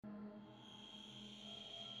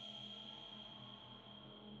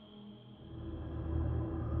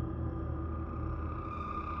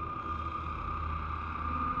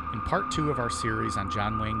In part 2 of our series on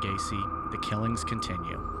John Wayne Gacy, the killings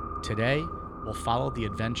continue. Today, we'll follow the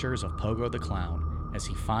adventures of Pogo the Clown as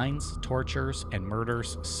he finds, tortures, and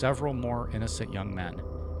murders several more innocent young men.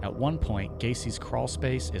 At one point, Gacy's crawl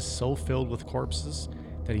space is so filled with corpses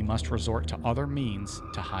that he must resort to other means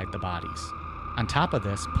to hide the bodies. On top of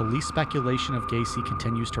this, police speculation of Gacy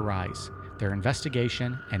continues to rise. Their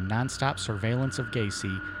investigation and nonstop surveillance of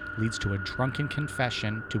Gacy leads to a drunken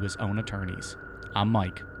confession to his own attorneys. I'm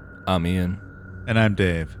Mike. I'm Ian. And I'm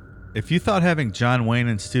Dave. If you thought having John Wayne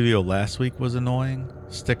in studio last week was annoying,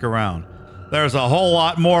 stick around. There's a whole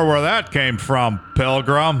lot more where that came from,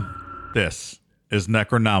 Pilgrim. This is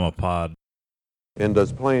Necronomipod. In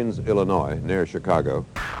Des Plaines, Illinois, near Chicago,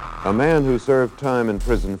 a man who served time in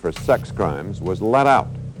prison for sex crimes was let out.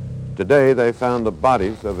 Today, they found the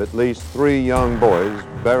bodies of at least 3 young boys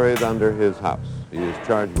buried under his house. He is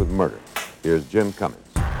charged with murder. Here's Jim Cummins.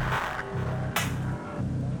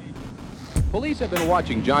 Police have been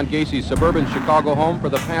watching John Gacy's suburban Chicago home for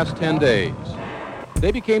the past 10 days.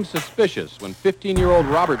 They became suspicious when 15-year-old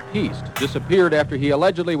Robert Peast disappeared after he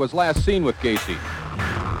allegedly was last seen with Gacy.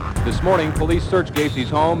 This morning, police searched Gacy's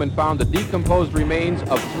home and found the decomposed remains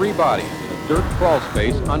of 3 bodies in a dirt crawl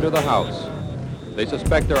space under the house. They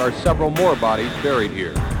suspect there are several more bodies buried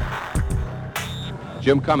here.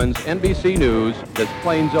 Jim Cummins, NBC News, Des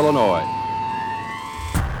Plaines, Illinois.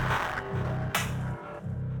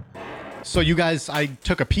 So you guys, I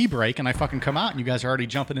took a pee break and I fucking come out and you guys are already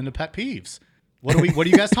jumping into pet peeves. What are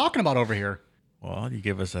you guys talking about over here? Well, you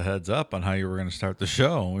give us a heads up on how you were going to start the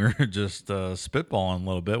show. We were just spitballing a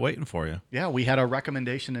little bit, waiting for you. Yeah, we had a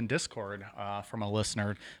recommendation in Discord from a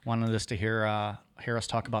listener wanted us to hear us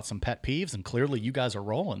talk about some pet peeves, and clearly you guys are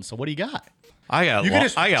rolling. So what do you got? I got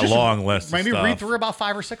a long list. Maybe of stuff. read through about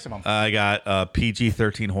 5 or 6 of them. I got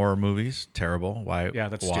PG-13 horror movies, terrible. Why? Yeah,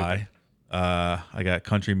 that's why? stupid. I got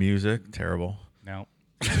country music, terrible. No.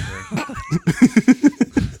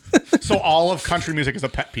 So all of country music is a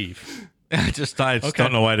pet peeve. I just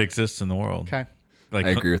don't know why it exists in the world. Okay. Like I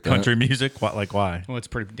agree with that. country music, like why? Well, it's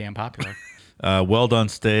pretty damn popular. Well done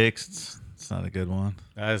steaks. It's not a good one.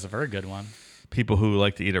 That is a very good one. People who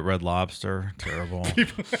like to eat at Red Lobster, terrible.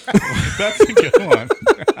 That's a good one.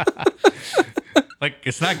 Like,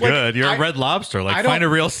 it's not good. You're at Red Lobster. Like, find a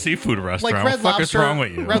real seafood restaurant. Like what the fuck is wrong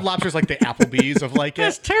with you? Red Lobster's like the Applebee's of like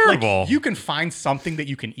That's terrible. Like, you can find something that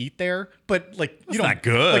you can eat there, but like It's not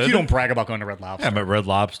good. Like, you don't brag about going to Red Lobster. Yeah, I'm at Red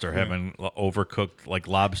Lobster having overcooked like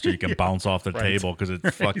lobster. You can bounce off the table because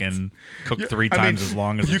it's fucking cooked 3 times as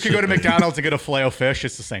long as you it can go should to be. McDonald's and get a filet of fish.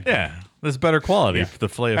 It's the same thing. Yeah, there's better quality. Yeah. The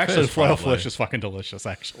filet of Actually, fish. the filet of probably. fish is fucking delicious.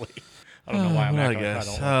 Actually, I don't know why I'm Well, I acting like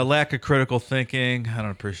guess I don't. lack of critical thinking. I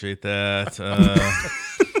don't appreciate that.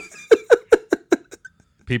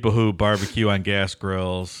 People who barbecue on gas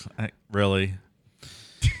grills, really.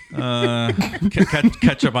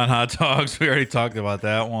 Ketchup on hot dogs. We already talked about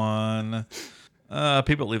that one.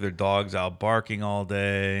 People leave their dogs out barking all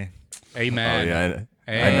day. Amen. Oh, yeah.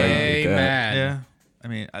 I know you hate that. Amen. Yeah. I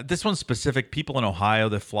mean, this one's specific. People in Ohio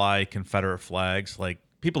that fly Confederate flags, like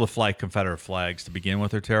people that fly Confederate flags to begin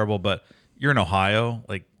with, are terrible. But you're in Ohio,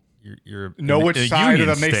 like you're Know in which a side of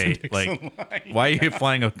Union the Mason-Dixon state. Like, line. why are you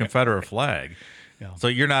flying a Confederate flag? Yeah. So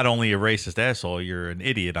you're not only a racist asshole, you're an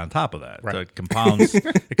idiot on top of that. Right. So it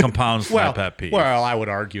compounds my pet peeve. Well, I would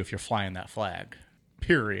argue if you're flying that flag,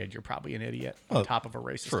 period, you're probably an idiot on top of a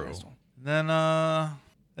racist true. asshole. Then I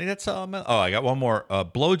think that's all. Oh, I got one more.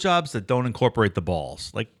 Blowjobs that don't incorporate the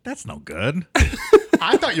balls. Like, that's no good.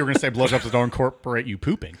 I thought you were going to say blowjobs that don't incorporate you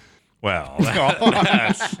pooping. Well,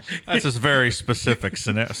 that's just a very specific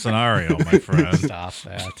scenario, my friend. Stop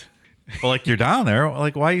that. But like, you're down there,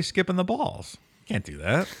 like, why are you skipping the balls? You can't do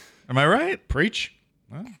that. Am I right? Preach.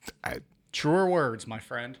 Truer words, my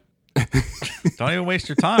friend. Don't even waste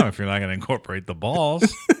your time if you're not going to incorporate the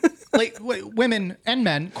balls. Like, women and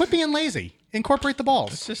men, quit being lazy. Incorporate the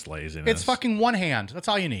balls. It's just laziness. It's fucking one hand. That's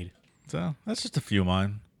all you need. So that's just a few of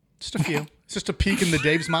mine. Just a few. It's just a peek into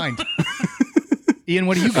Dave's mind. Ian,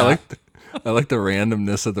 what do you got? I like the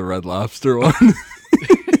randomness of the Red Lobster one.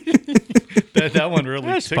 That one really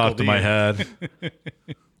Just popped in my head.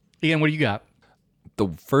 Ian, what do you got? The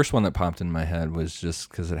first one that popped in my head was just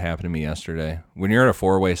because it happened to me yesterday. When you're at a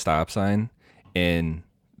 4-way stop sign and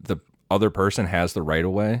the other person has the right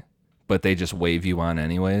of way, but they just wave you on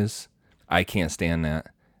anyways, I can't stand that.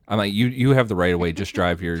 I'm like, you have the right of way. Just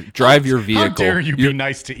drive your vehicle. How dare you be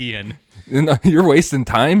nice to Ian? You're wasting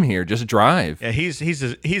time here. Just drive. Yeah, he's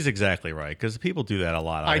exactly right, because people do that a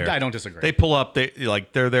lot out here. I don't disagree. They pull up,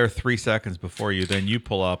 they're there 3 seconds before you, then you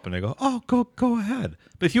pull up and they go, "Oh, go ahead."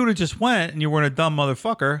 But if you would have just went and you weren't a dumb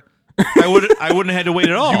motherfucker, I wouldn't have had to wait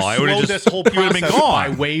at all. You I would have slowed just this whole you would have process been by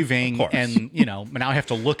gone. waving, course. and now I have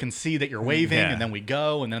to look and see that you're waving, Yeah. and then we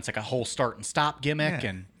go, and then it's like a whole start and stop gimmick,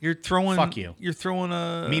 and You're throwing. Fuck you. You're throwing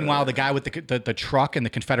a. meanwhile the guy with the truck and the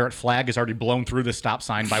Confederate flag has already blown through the stop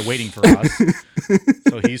sign by waiting for us,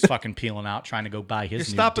 so he's fucking peeling out trying to go buy his. You're new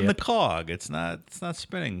stopping dip. the cog. It's not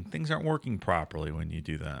spinning. Things aren't working properly when you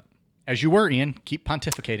do that. As you were, Ian. Keep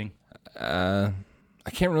pontificating. I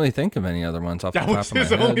can't really think of any other ones off the That top was of my his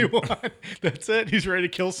head. only one. That's it. He's ready to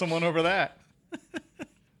kill someone over that.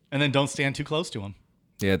 And then don't stand too close to him.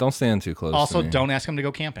 Yeah, don't stand too close. Also, to me. don't ask him to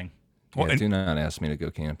go camping. Yeah, and- do not ask me to go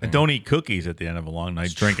camping. Don't eat cookies at the end of a long night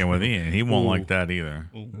drinking with Ian. He won't like that either.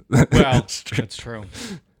 Well, that's true.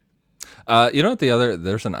 You know what?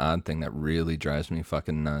 There's an odd thing that really drives me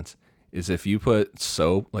fucking nuts. Is if you put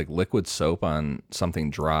soap, like liquid soap, on something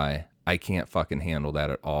dry, I can't fucking handle that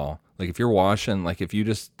at all. Like if you're washing, like if you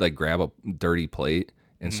just like grab a dirty plate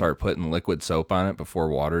and start putting liquid soap on it before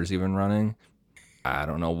water's even running, I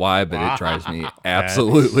don't know why, but it drives me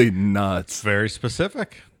absolutely nuts. Very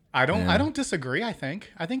specific. I don't disagree. I think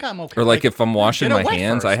I'm okay. Or like if I'm washing get it my wet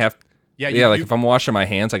hands, first. I have. Yeah, Yeah, you- like you- if I'm washing my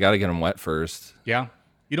hands, I got to get them wet first. Yeah,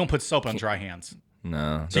 you don't put soap on dry hands.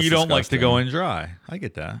 No. So you don't like to go in dry. I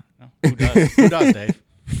get that. Who does? Who does, Dave?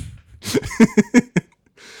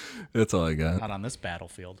 That's all I got. Not on this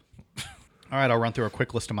battlefield. All right, I'll run through a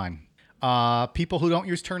quick list of mine. People who don't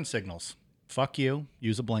use turn signals. Fuck you.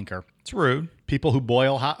 Use a blinker. It's rude. People who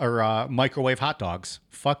boil microwave hot dogs.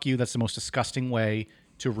 Fuck you. That's the most disgusting way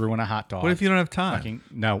to ruin a hot dog. What if you don't have time?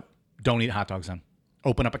 No, don't eat hot dogs then.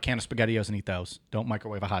 Open up a can of SpaghettiOs and eat those. Don't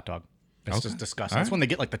microwave a hot dog. That's just disgusting. All That's right. when they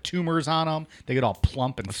get like the tumors on them. They get all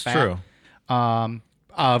plump and fat. true.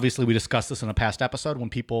 Obviously, we discussed this in a past episode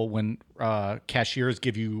when cashiers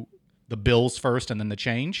give you the bills first and then the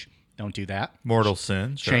change. Don't do that. Mortal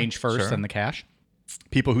sin. Sure. Change first, Sure. then the cash.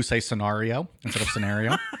 People who say scenario instead of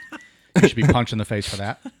scenario. You should be punched in the face for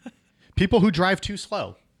that. People who drive too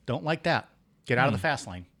slow. Don't like that. Get out of the fast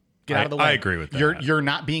lane. Get out of the way. I agree with that. You're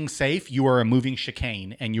not being safe. You are a moving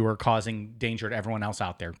chicane, and you are causing danger to everyone else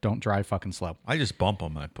out there. Don't drive fucking slow. I just bump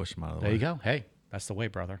them and I push them out of the There way. you go. Hey, that's the way,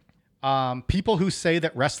 brother. People who say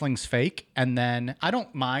that wrestling's fake, and then I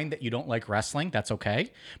don't mind that you don't like wrestling. That's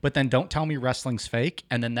okay. But then don't tell me wrestling's fake,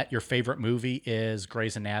 and then that your favorite movie is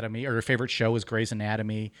Grey's Anatomy, or your favorite show is Grey's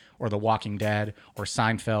Anatomy, or The Walking Dead, or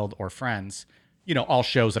Seinfeld, or Friends. All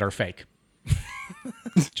shows that are fake.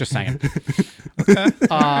 Just saying.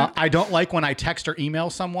 I don't like when I text or email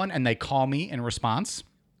someone and they call me in response.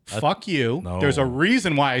 Fuck you. no. There's a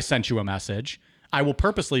reason why I sent you a message. I will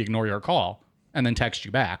purposely ignore your call and then text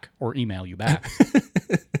you back or email you back.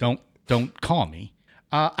 Don't call me.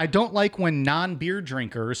 I don't like when non-beer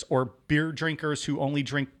drinkers or beer drinkers who only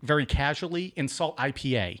drink very casually insult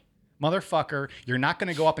IPA. Motherfucker, you're not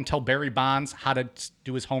going to go up and tell Barry Bonds how to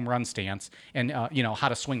do his home run stance and how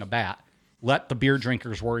to swing a bat. Let the beer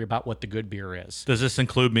drinkers worry about what the good beer is. Does this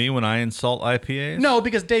include me when I insult IPAs? No,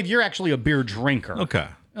 because Dave, you're actually a beer drinker. Okay.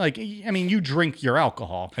 Like, I mean, you drink your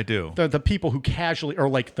alcohol. I do. The people who casually, or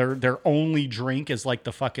like their only drink is like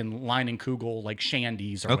the fucking Leinenkugel, like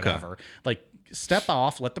shandies or Okay. whatever. Like, step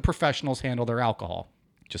off, let the professionals handle their alcohol.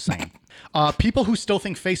 Just saying. People who still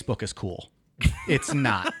think Facebook is cool. It's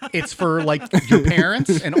not. It's for like your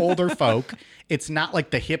parents and older folk. It's not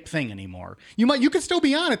like the hip thing anymore. You could still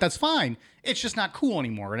be on it. That's fine. It's just not cool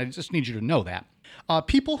anymore. And I just need you to know that.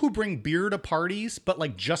 People who bring beer to parties, but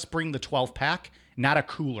like just bring the 12 pack, not a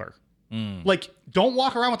cooler. Like, don't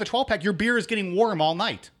walk around with the 12 pack. Your beer is getting warm all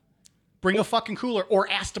night. Bring a fucking cooler or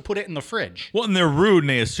ask to put it in the fridge. Well, and they're rude and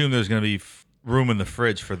they assume there's going to be room in the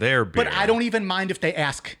fridge for their beer. But I don't even mind if they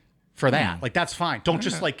ask for that. Like, that's fine. Don't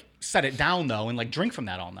just like set it down though and like drink from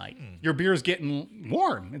that all night. Your beer's getting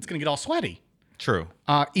warm. It's going to get all sweaty. True.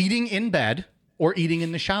 Eating in bed or eating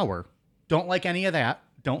in the shower. Don't like any of that.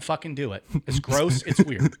 Don't fucking do it. It's gross. It's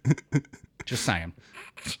weird. Just saying.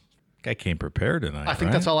 I came prepared tonight. I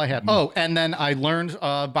think that's all I had. Oh, and then I learned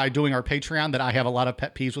by doing our Patreon that I have a lot of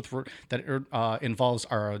pet peeves with that involves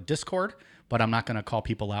our Discord, but I'm not going to call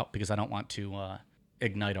people out because I don't want to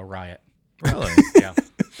ignite a riot. Really? Yeah.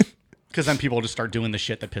 Because then people will just start doing the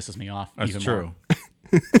shit that pisses me off. That's even true.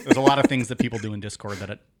 More. There's a lot of things that people do in Discord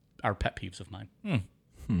that are pet peeves of mine.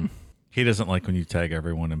 He doesn't like when you tag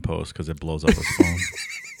everyone in post because it blows up his phone.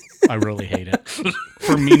 I really hate it.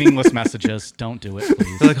 For meaningless messages, don't do it,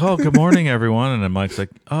 please. They're like, "Oh, good morning, everyone," and then Mike's like,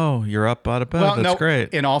 "Oh, you're up out of bed. Well, That's no, great."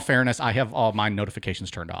 in all fairness, I have all my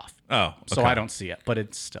notifications turned off. Oh, So okay. I don't see it, but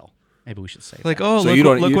it's still. Maybe we should say Like, that. oh, So look, you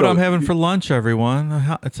don't- look you what I'm don't- having for lunch,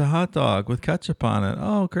 everyone. It's a hot dog with ketchup on it.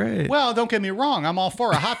 Oh, great. Well, don't get me wrong. I'm all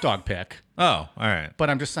for a hot dog pick, Oh, all right. but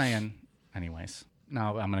I'm just saying, anyways.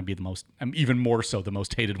 Now I'm going to be I'm even more so the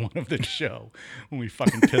most hated one of this show when we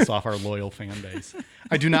fucking piss off our loyal fan base.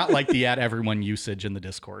 I do not like the @everyone usage in the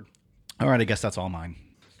Discord. All right, I guess that's all mine.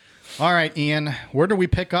 All right, Ian, where do we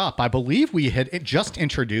pick up? I believe we had just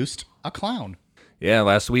introduced a clown. Yeah,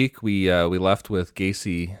 last week we left with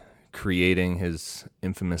Gacy creating his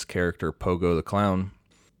infamous character Pogo the Clown.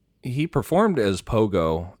 He performed as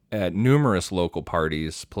Pogo at numerous local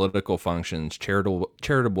parties, political functions,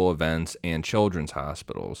 charitable events, and children's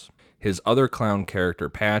hospitals. His other clown character,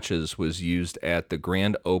 Patches, was used at the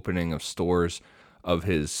grand opening of stores of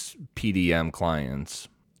his PDM clients.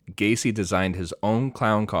 Gacy designed his own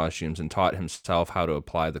clown costumes and taught himself how to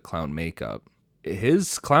apply the clown makeup.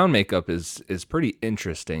 His clown makeup is pretty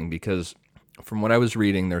interesting because from what I was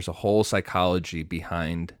reading, there's a whole psychology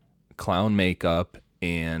behind clown makeup,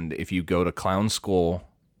 and if you go to clown school,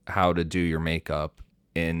 how to do your makeup,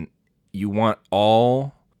 and you want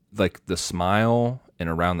all like the smile and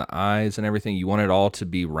around the eyes and everything, you want it all to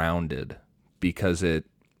be rounded because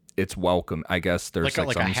it's welcome. I guess there's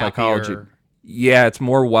like some psychology. Yeah, it's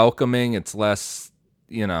more welcoming. It's less,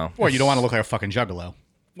 Or you don't want to look like a fucking juggalo.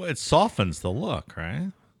 Well, it softens the look,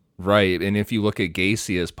 right? Right, and if you look at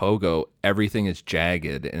Gacy as Pogo, everything is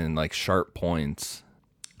jagged and like sharp points.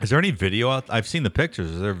 Is there any video out? I've seen the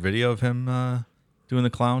pictures. Is there a video of him doing the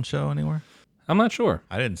clown show anywhere? I'm not sure.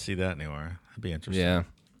 I didn't see that anywhere. That'd be interesting. Yeah.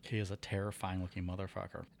 He is a terrifying looking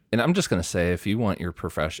motherfucker. And I'm just gonna say, if you want your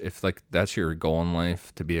profession, if like that's your goal in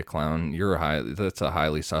life to be a clown, that's a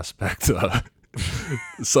highly suspect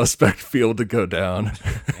suspect field to go down.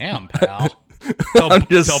 Damn, pal. Tell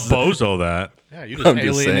Bozo that. Yeah, you just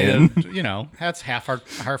alienated. That's half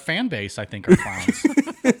our fan base. I think are clowns.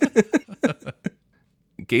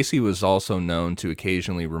 Gacy was also known to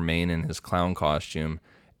occasionally remain in his clown costume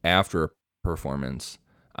after a performance.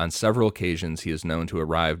 On several occasions, he is known to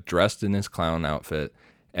arrive dressed in his clown outfit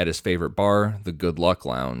at his favorite bar, the Good Luck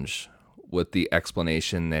Lounge, with the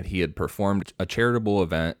explanation that he had performed a charitable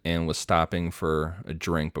event and was stopping for a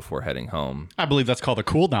drink before heading home. I believe that's called a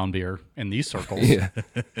cool-down beer in these circles. Yeah.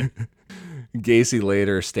 Gacy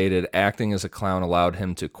later stated acting as a clown allowed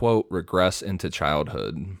him to, quote, regress into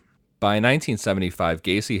childhood. By 1975,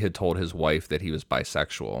 Gacy had told his wife that he was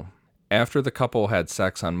bisexual. After the couple had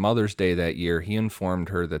sex on Mother's Day that year, he informed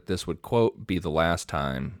her that this would, quote, be the last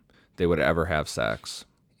time they would ever have sex.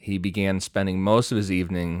 He began spending most of his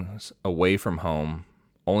evenings away from home,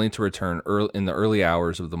 only to return in the early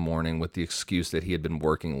hours of the morning with the excuse that he had been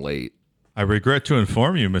working late. I regret to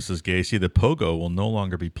inform you, Mrs. Gacy, that Pogo will no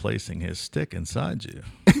longer be placing his stick inside you.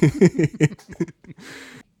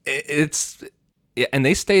 And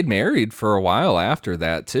they stayed married for a while after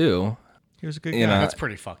that, too. He was a good guy. That's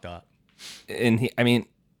pretty fucked up. And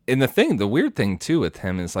the weird thing, too, with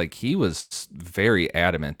him is like he was very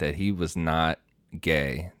adamant that he was not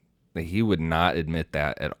gay, that he would not admit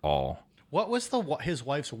that at all. What was his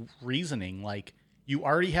wife's reasoning? Like, you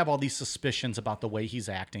already have all these suspicions about the way he's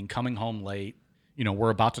acting, coming home late. We're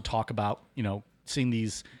about to talk about, seeing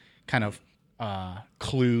these kind of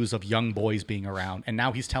clues of young boys being around, and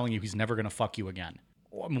now he's telling you he's never going to fuck you again.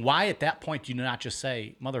 Why at that point do you not just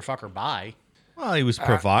say, motherfucker, bye? Well, he was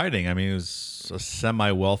providing. I mean, he was a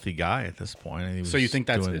semi-wealthy guy at this point. And he was so you think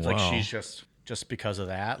that's doing like well. she's just because of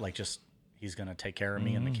that, like just he's going to take care of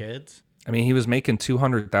me and the kids? I mean, he was making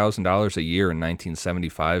 $200,000 a year in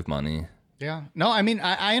 1975 money. Yeah. No, I mean,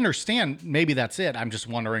 I understand. Maybe that's it. I'm just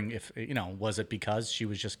wondering if, was it because she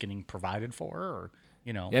was just getting provided for, or,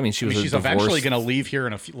 Yeah, I mean, she's eventually going to leave here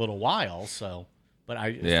in a little while. So, but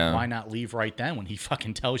why not leave right then when he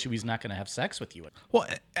fucking tells you he's not going to have sex with you? Well,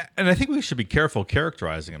 and I think we should be careful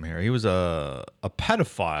characterizing him here. He was a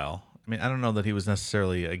pedophile. I mean, I don't know that he was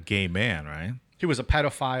necessarily a gay man, right? He was a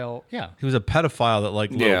pedophile. Yeah. He was a pedophile that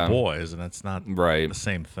liked little boys, and that's not right. the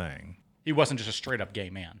same thing. He wasn't just a straight up gay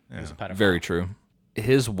man. Yeah. He was a pedophile. Very true.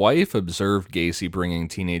 His wife observed Gacy bringing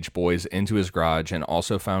teenage boys into his garage and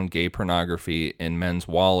also found gay pornography in men's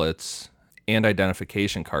wallets and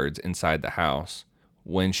identification cards inside the house.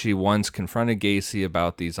 When she once confronted Gacy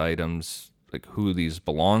about these items, like who these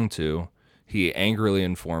belonged to, he angrily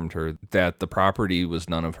informed her that the property was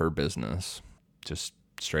none of her business. Just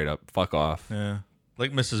straight up, fuck off. Yeah.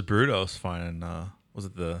 Like Mrs. Brudos finding, was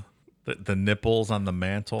it the nipples on the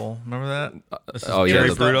mantle? Remember that? Yeah.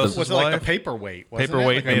 Was it like a papaperweight?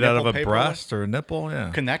 Paperweight made out of a breast or a nipple? Yeah.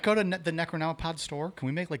 Can that go to the Necronomipod store? Can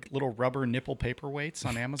we make like little rubber nipple paperweights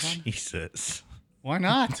on Amazon? Jesus. Why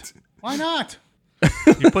not? Why not?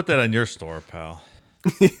 You put that on your store, pal.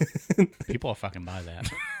 People will fucking buy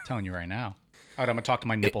that. I'm telling you right now. All right, I'm going to talk to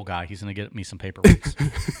my nipple guy. He's going to get me some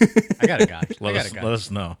paperweights. I got a guy. let got us it, guys. let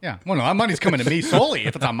us know. Yeah. Well, no, that money's coming to me solely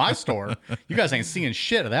if it's on my store. You guys ain't seeing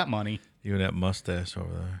shit of that money. You and that mustache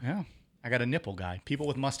over there. Yeah. I got a nipple guy. People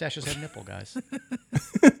with mustaches have nipple guys.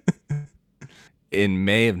 In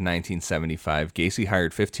May of 1975, Gacy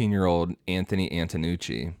hired 15-year-old Anthony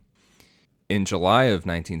Antonucci. In July of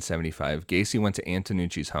 1975, Gacy went to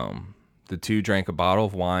Antonucci's home. The two drank a bottle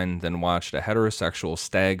of wine, then watched a heterosexual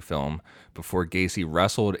stag film before Gacy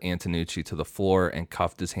wrestled Antonucci to the floor and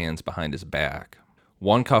cuffed his hands behind his back.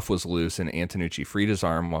 One cuff was loose and Antonucci freed his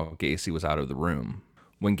arm while Gacy was out of the room.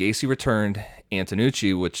 When Gacy returned,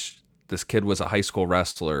 Antonucci, which this kid was a high school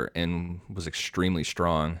wrestler and was extremely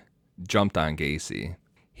strong, jumped on Gacy.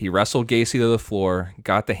 He wrestled Gacy to the floor,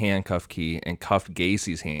 got the handcuff key, and cuffed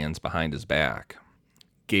Gacy's hands behind his back.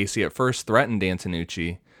 Gacy at first threatened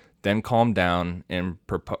Antonucci, then calmed down and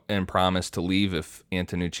promised to leave if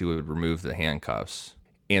Antonucci would remove the handcuffs.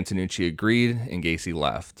 Antonucci agreed, and Gacy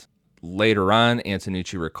left. Later on,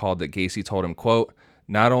 Antonucci recalled that Gacy told him, quote,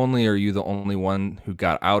 "Not only are you the only one who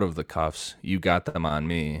got out of the cuffs, you got them on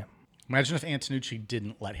me." Imagine if Antonucci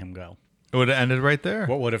didn't let him go. It would have ended right there.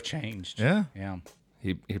 What would have changed? Yeah. Yeah.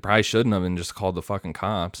 He probably shouldn't have and just called the fucking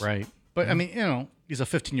cops. Right. But, I mean, he's a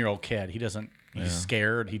 15-year-old kid. He's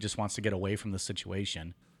scared. He just wants to get away from the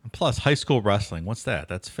situation. Plus, high school wrestling. What's that?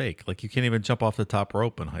 That's fake. Like, you can't even jump off the top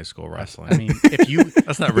rope in high school wrestling. I mean, if you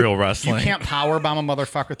That's not real wrestling. you can't power bomb a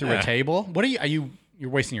motherfucker through a table, what are you're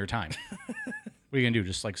wasting your time. What are you going to do?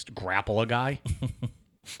 Just like grapple a guy?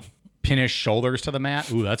 Pin his shoulders to the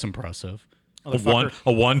mat? Ooh, that's impressive. A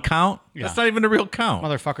one count? Yeah. That's not even a real count.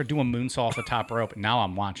 Motherfucker, do a moonsault off the top rope. Now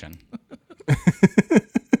I'm watching.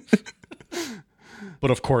 But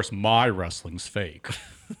of course, my wrestling's fake.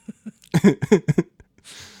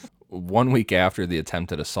 1 week after the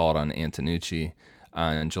attempted assault on Antonucci,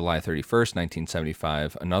 on July 31st,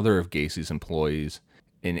 1975, another of Gacy's employees,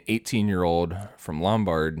 an 18-year-old from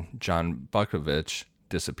Lombard, John Bukovich,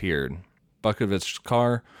 disappeared. Bukovich's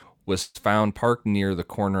car was found parked near the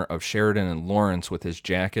corner of Sheridan and Lawrence with his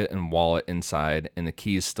jacket and wallet inside and the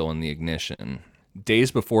keys still in the ignition.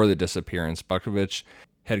 Days before the disappearance, Bukovich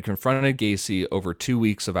had confronted Gacy over 2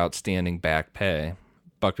 weeks of outstanding back pay.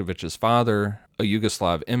 Bukovich's father, a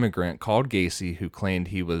Yugoslav immigrant, called Gacy, who claimed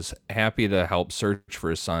he was happy to help search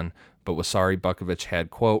for his son, but was sorry Bukovich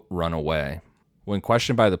had, quote, run away. When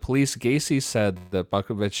questioned by the police, Gacy said that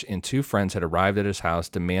Bukovich and two friends had arrived at his house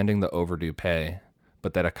demanding the overdue pay,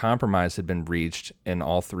 but that a compromise had been reached and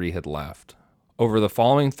all three had left. Over the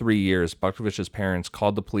following 3 years, Bukovich's parents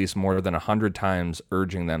called the police more than 100 times,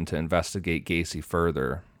 urging them to investigate Gacy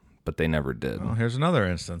further, but they never did. Well, here's another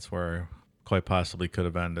instance where quite possibly could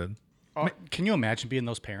have ended. Oh, can you imagine being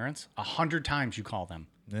those parents? 100 times you call them.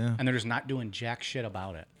 Yeah. And they're just not doing jack shit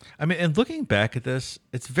about it. I mean, and looking back at this,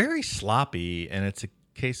 it's very sloppy, and it's a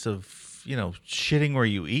case of, shitting where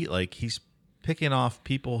you eat. Like, he's picking off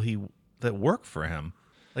people that work for him.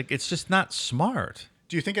 Like, it's just not smart.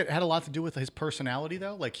 Do you think it had a lot to do with his personality,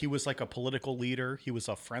 though? Like, he was like a political leader. He was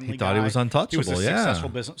a friendly guy. He thought he was untouchable, He was a yeah. successful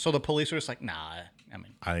business. So the police were just like, nah. I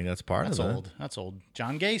mean, I think that's part that's of it. old. That's old.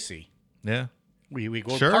 John Gacy. Yeah. We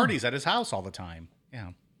go Sure. to parties at his house all the time. Yeah.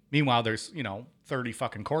 Meanwhile, there's, 30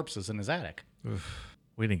 fucking corpses in his attic.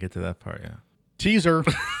 We didn't get to that part yet. Teaser.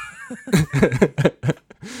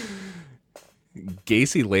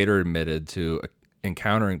 Gacy later admitted to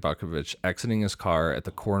encountering Bukovich exiting his car at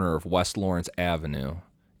the corner of West Lawrence Avenue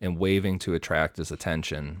and waving to attract his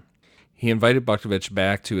attention. He invited Bukovich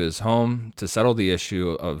back to his home to settle the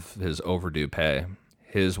issue of his overdue pay.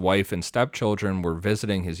 His wife and stepchildren were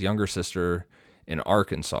visiting his younger sister in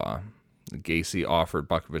Arkansas. Gacy offered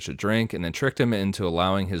Bukovich a drink and then tricked him into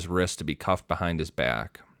allowing his wrist to be cuffed behind his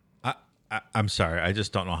back. I'm sorry. I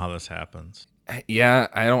just don't know how this happens. Yeah,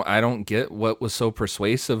 I don't get what was so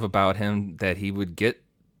persuasive about him that he would get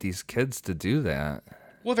these kids to do that.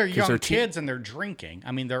 Well, they're young they're kids and they're drinking.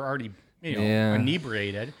 I mean, they're already, Yeah.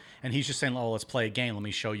 inebriated. And he's just saying, oh, let's play a game. Let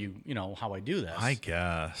me show you, how I do this. I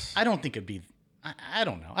guess. I don't think it'd be, I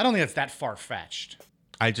don't know. I don't think it's that far-fetched.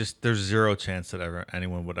 There's zero chance that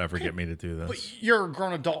anyone would ever get me to do this. But you're a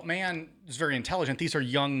grown adult man who's very intelligent. These are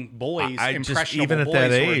young boys, I just, impressionable even at boys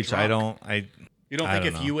that who are age, drunk. You don't I think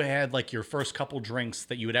don't if know. you had like your first couple drinks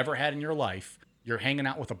that you had ever had in your life, you're hanging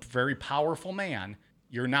out with a very powerful man,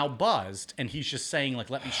 you're now buzzed, and he's just saying like,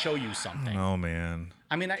 "Let me show you something." Oh man,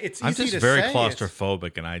 I mean, it's easy I'm just to very say.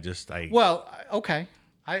 claustrophobic, and I Well, okay,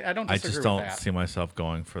 I don't disagree just with don't that. see myself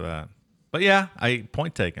going for that. But yeah,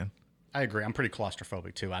 point taken. I agree. I'm pretty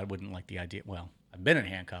claustrophobic too. I wouldn't like the idea. Well, I've been in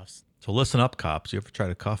handcuffs. So listen up, cops. You ever try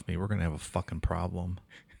to cuff me, we're gonna have a fucking problem.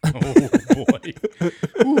 Oh boy,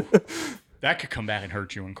 Ooh, that could come back and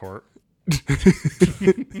hurt you in court.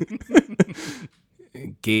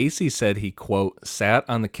 Gacy said he, quote, sat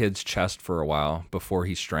on the kid's chest for a while before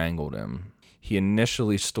he strangled him. He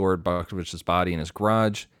initially stored Bukovich's body in his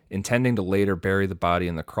garage, intending to later bury the body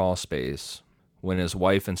in the crawl space. When his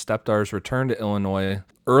wife and stepdaughters returned to Illinois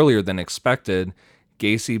earlier than expected,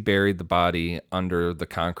 Gacy buried the body under the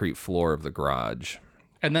concrete floor of the garage.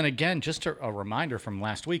 And then again, just a reminder from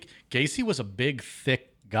last week, Gacy was a big,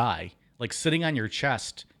 thick guy. Like sitting on your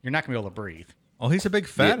chest, you're not going to be able to breathe. Oh, he's a big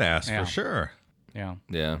fat ass Yeah. for sure. Yeah.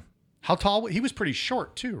 Yeah. How tall? He was pretty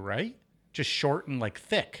short too, right? Just short and like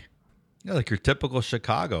thick. Yeah, like your typical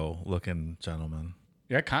Chicago-looking gentleman.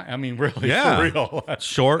 Yeah, I mean, really, Yeah. for real.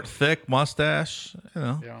 Short, thick mustache. You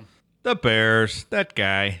know, Yeah. the Bears. That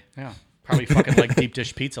guy. Yeah. Probably fucking like deep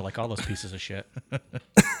dish pizza, like all those pieces of shit.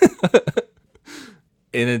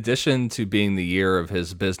 In addition to being the year of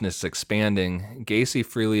his business expanding, Gacy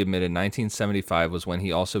freely admitted 1975 was when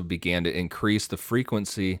he also began to increase the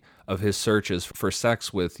frequency of his searches for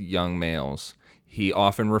sex with young males. He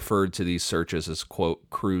often referred to these searches as, quote,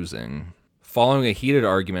 cruising. Following a heated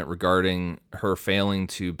argument regarding her failing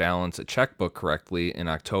to balance a checkbook correctly in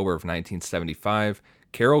October of 1975,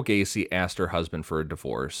 Carol Gacy asked her husband for a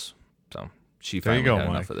divorce. So she There you finally go, had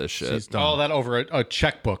Mike. enough of this shit. She's done. All that over a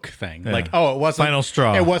checkbook thing. Yeah. Like, oh, it wasn't Final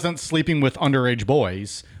straw. It wasn't sleeping with underage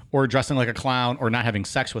boys or dressing like a clown or not having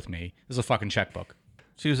sex with me. This is a fucking checkbook.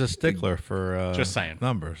 She was a stickler for Just saying.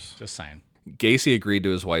 numbers. Just saying. Gacy agreed to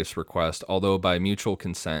his wife's request, although by mutual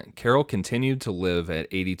consent. Carol continued to live at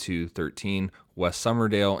 8213 West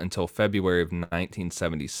Summerdale until February of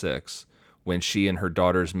 1976, when she and her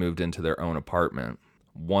daughters moved into their own apartment.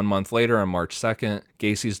 1 month later, on March 2nd,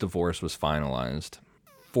 Gacy's divorce was finalized.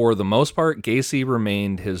 For the most part, Gacy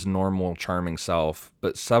remained his normal, charming self,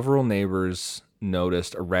 but several neighbors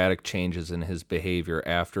noticed erratic changes in his behavior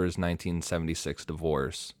after his 1976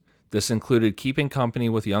 divorce. This included keeping company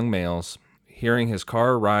with young males, hearing his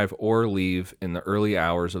car arrive or leave in the early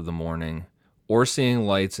hours of the morning, or seeing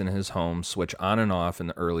lights in his home switch on and off in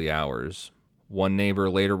the early hours. One neighbor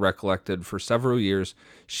later recollected for several years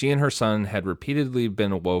she and her son had repeatedly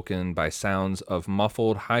been awoken by sounds of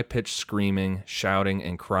muffled, high-pitched screaming, shouting,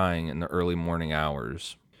 and crying in the early morning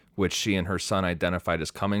hours, which she and her son identified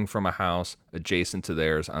as coming from a house adjacent to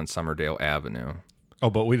theirs on Summerdale Avenue. Oh,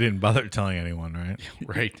 but we didn't bother telling anyone, right?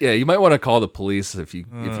 Right. Yeah, you might want to call the police if you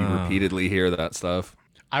repeatedly hear that stuff.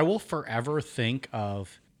 I will forever think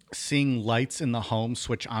of seeing lights in the home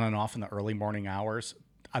switch on and off in the early morning hours.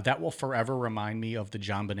 That will forever remind me of the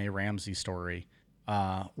John Benet Ramsey story,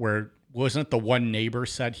 where wasn't it the one neighbor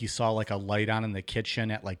said he saw like a light on in the kitchen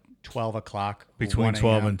at like 12 o'clock? or Between 1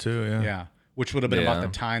 12 a.m.? and 2, yeah. Yeah. Which would have been about Yeah.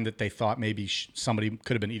 the time that they thought maybe somebody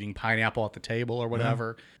could have been eating pineapple at the table or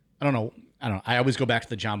whatever. I don't know. I always go back to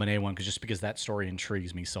the John Bonet one because that story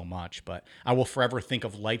intrigues me so much. But I will forever think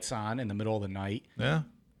of lights on in the middle of the night. Yeah.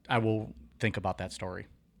 I will think about that story.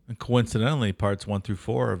 And coincidentally, parts 1 through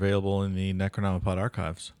 4 are available in the Necronomicon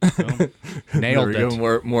archives. Nailed There we it.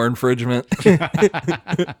 go, more infringement.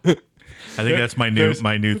 I think that's my new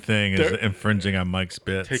thing is infringing on Mike's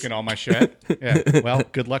bits. Taking all my shit. Yeah. Well,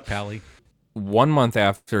 good luck, Pally. 1 month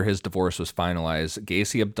after his divorce was finalized,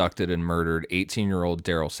 Gacy abducted and murdered 18-year-old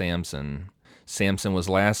Daryl Sampson. Sampson was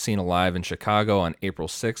last seen alive in Chicago on April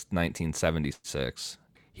 6, 1976.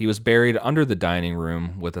 He was buried under the dining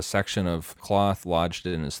room with a section of cloth lodged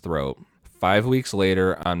in his throat. 5 weeks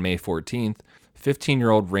later, on May 14th,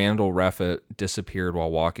 15-year-old Randall Reffett disappeared while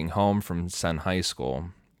walking home from Senn High School.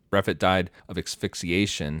 Reffett died of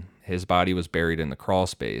asphyxiation. His body was buried in the crawl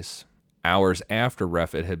space. Hours after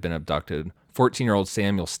Reffett had been abducted, 14-year-old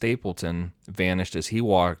Samuel Stapleton vanished as he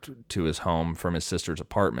walked to his home from his sister's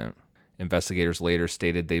apartment. Investigators later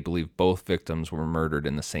stated they believe both victims were murdered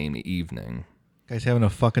in the same evening. Guy's having a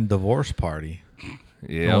fucking divorce party.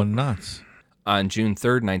 Yeah. Going nuts. On June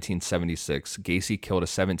 3rd, 1976, Gacy killed a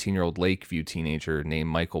 17-year-old Lakeview teenager named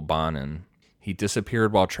Michael Bonin. He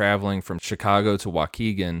disappeared while traveling from Chicago to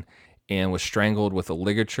Waukegan and was strangled with a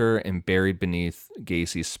ligature and buried beneath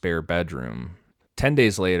Gacy's spare bedroom. 10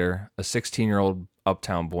 days later, a 16-year-old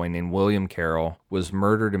uptown boy named William Carroll was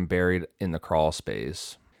murdered and buried in the crawl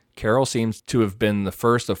space. Carroll seems to have been the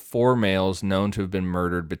first of 4 males known to have been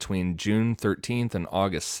murdered between June 13th and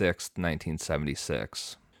August 6th,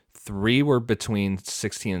 1976. 3 were between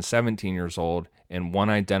 16 and 17 years old, and 1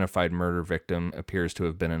 identified murder victim appears to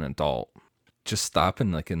have been an adult. Just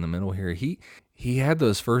stopping like in the middle here, he had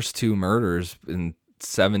those first 2 murders in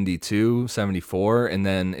 72, 74, and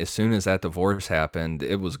then as soon as that divorce happened,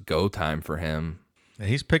 it was go time for him. Yeah,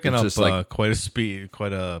 he's picking It's up just like- quite a speed,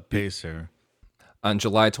 quite a pace here. On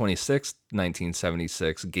July 26,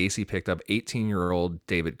 1976, Gacy picked up 18-year-old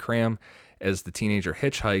David Cram as the teenager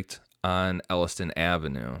hitchhiked on Elliston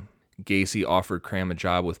Avenue. Gacy offered Cram a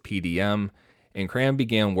job with PDM, and Cram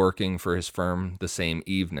began working for his firm the same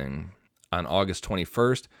evening. On August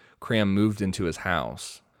 21st, Cram moved into his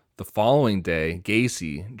house. The following day,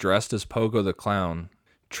 Gacy, dressed as Pogo the Clown,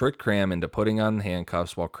 tricked Cram into putting on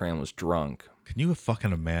handcuffs while Cram was drunk. Can you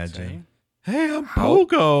fucking imagine? Hey, I'm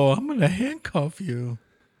Pogo. I'm gonna handcuff you.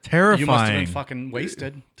 Terrifying. You must have been fucking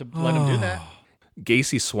wasted to let him do that.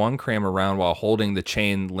 Gacy swung Cram around while holding the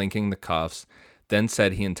chain linking the cuffs, then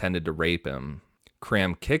said he intended to rape him.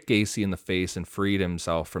 Cram kicked Gacy in the face and freed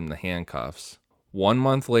himself from the handcuffs. 1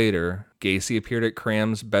 month later, Gacy appeared at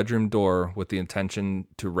Cram's bedroom door with the intention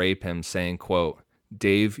to rape him, saying, quote,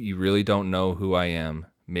 "Dave, you really don't know who I am.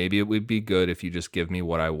 Maybe it would be good if you just give me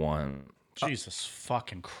what I want." Jesus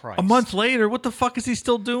fucking Christ. A month later, what the fuck is he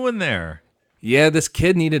still doing there? Yeah, this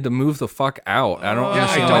kid needed to move the fuck out. I don't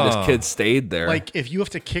understand why this kid stayed there. Like, if you have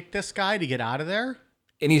to kick this guy to get out of there?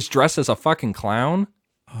 And he's dressed as a fucking clown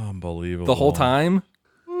Unbelievable. the whole time?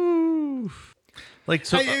 Like,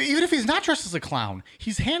 so, Even if he's not dressed as a clown,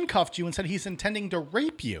 he's handcuffed you and said he's intending to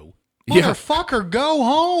rape you. Yeah. Motherfucker, go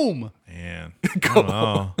home. man. I don't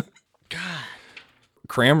know.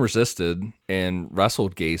 Cram resisted and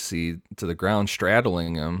wrestled Gacy to the ground,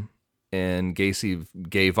 straddling him. And Gacy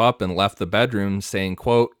gave up and left the bedroom, saying,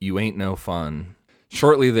 quote, "You ain't no fun."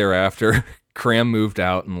 Shortly thereafter, Cram moved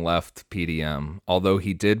out and left PDM, although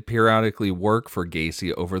he did periodically work for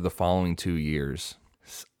Gacy over the following 2 years.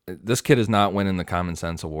 This kid is not winning the Common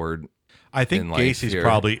Sense Award. I think in life Gacy's here.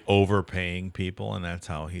 probably overpaying people, and that's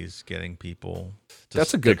how he's getting people to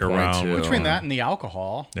That's a good stick point, around. too. Between that and the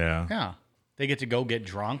alcohol. Yeah. Yeah. They get to go get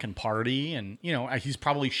drunk and party. And, he's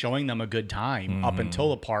probably showing them a good time up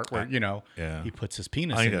until the part where, Yeah. he puts his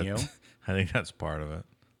penis I in think, you. I think that's part of it.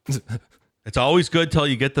 It's always good till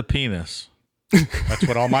you get the penis. That's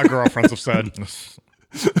what all my girlfriends have said.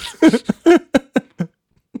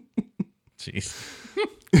 Jeez.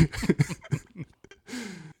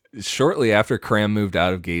 Shortly after Cram moved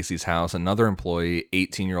out of Gacy's house, another employee,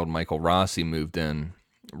 18-year-old Michael Rossi, moved in.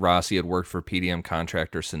 Rossi had worked for PDM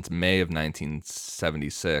Contractor since May of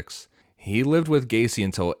 1976. He lived with Gacy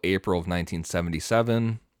until April of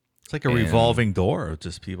 1977. It's like a revolving door of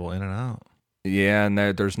just people in and out. Yeah, and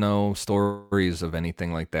there's no stories of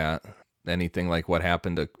anything like that. Anything like what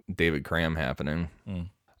happened to David Cram happening.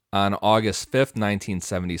 On August 5th,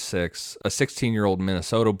 1976, a 16-year-old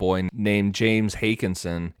Minnesota boy named James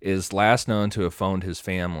Hakinson is last known to have phoned his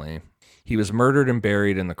family. He was murdered and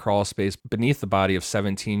buried in the crawl space beneath the body of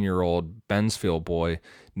 17-year-old Bensfield boy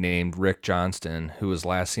named Rick Johnston, who was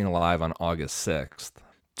last seen alive on August 6th.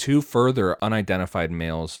 2 further unidentified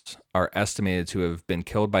males are estimated to have been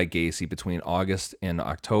killed by Gacy between August and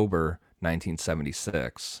October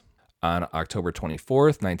 1976. On October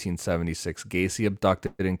 24th, 1976, Gacy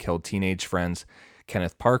abducted and killed teenage friends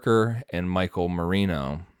Kenneth Parker and Michael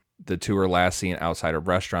Marino. The 2 were last seen outside a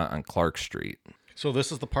restaurant on Clark Street. So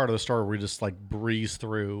this is the part of the story where we just like breeze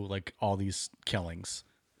through like all these killings.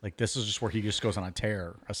 Like this is just where he just goes on a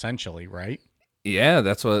tear, essentially, right? Yeah,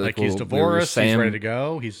 that's what Like we he's were divorced, he's saying. ready to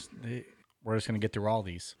go. We're just gonna get through all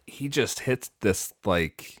these. He just hits this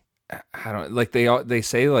like I don't like they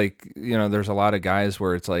say like there's a lot of guys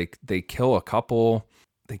where it's like they kill a couple,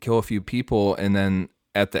 they kill a few people, and then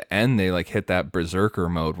at the end they like hit that berserker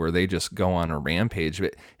mode where they just go on a rampage.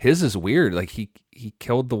 But his is weird. Like he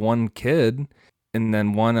killed the one kid and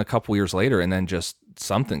then one a couple years later, and then just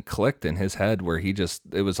something clicked in his head where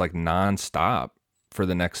it was like nonstop for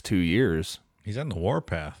the next 2 years. He's on the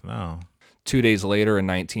warpath now. 2 days later, a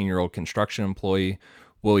 19-year-old construction employee,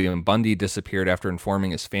 William Bundy, disappeared after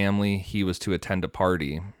informing his family he was to attend a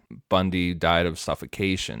party. Bundy died of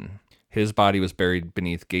suffocation. His body was buried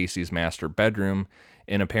beneath Gacy's master bedroom,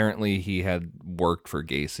 and apparently he had worked for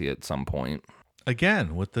Gacy at some point.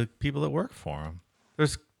 Again, with the people that work for him.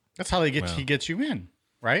 That's how he gets you in,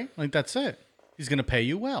 right? Like that's it. He's gonna pay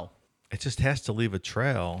you well. It just has to leave a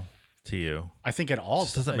trail to you. I think it all It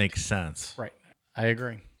just doesn't make sense. right. I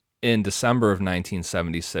agree. In December of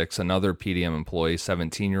 1976, another PDM employee,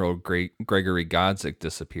 17-year-old Gregory Godzik,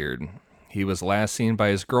 disappeared. He was last seen by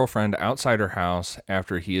his girlfriend outside her house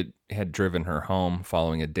after he had driven her home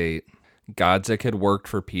following a date. Godzik had worked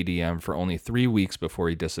for PDM for only 3 weeks before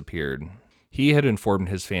he disappeared. He had informed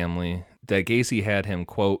his family that Gacy had him,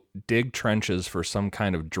 quote, dig trenches for some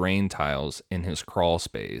kind of drain tiles in his crawl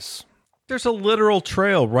space. There's a literal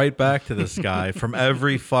trail right back to this guy from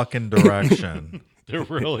every fucking direction. There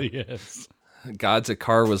really is. Godzik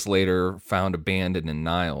car was later found abandoned in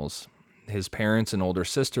Niles. His parents and older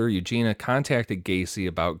sister, Eugenia, contacted Gacy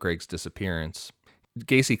about Greg's disappearance.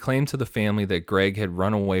 Gacy claimed to the family that Greg had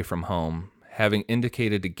run away from home, having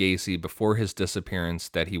indicated to Gacy before his disappearance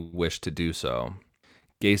that he wished to do so.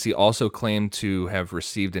 Gacy also claimed to have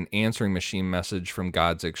received an answering machine message from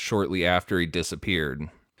Godzik shortly after he disappeared.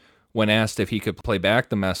 When asked if he could play back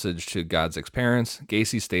the message to Godzik's parents,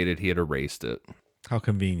 Gacy stated he had erased it. How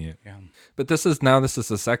convenient. Yeah. But this is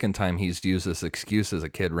the second time he's used this excuse as a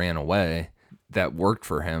kid ran away that worked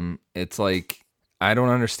for him. It's like, I don't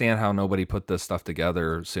understand how nobody put this stuff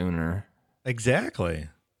together sooner. Exactly.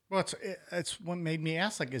 Well, it's what made me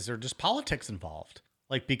ask, like, is there just politics involved?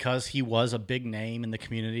 Like, because he was a big name in the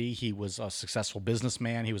community, he was a successful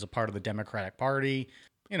businessman, he was a part of the Democratic Party.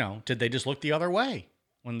 You know, did they just look the other way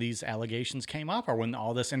when these allegations came up, or when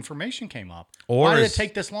all this information came up? Or why did it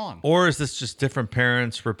take this long? Or is this just different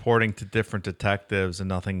parents reporting to different detectives and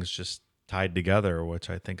nothing's just tied together, which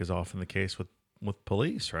I think is often the case with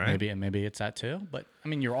police, right? Maybe it's that too. But I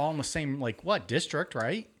mean, you're all in the same, like, what, district,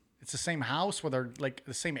 right? It's the same house where they're, like,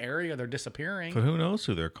 the same area they're disappearing. But who knows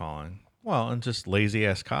who they're calling? Well, and just lazy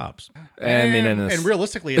ass cops. And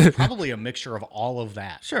realistically, it's probably a mixture of all of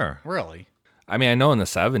that. Sure. Really. I mean, I know in the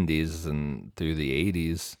 70s and through the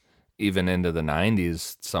 80s, even into the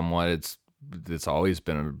 90s, somewhat, it's always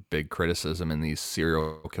been a big criticism in these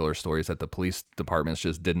serial killer stories that the police departments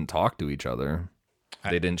just didn't talk to each other.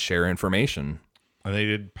 They didn't share information. And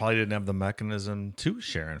they probably didn't have the mechanism to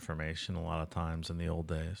share information a lot of times in the old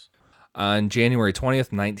days. On January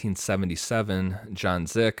 20th, 1977, John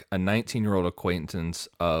Zik, a 19-year-old acquaintance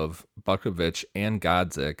of Bukovich and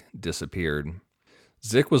Godzik, disappeared.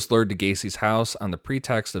 Zik was lured to Gacy's house on the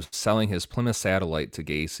pretext of selling his Plymouth Satellite to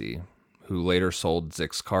Gacy, who later sold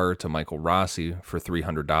Zik's car to Michael Rossi for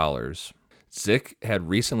 $300. Zik had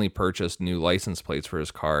recently purchased new license plates for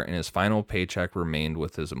his car, and his final paycheck remained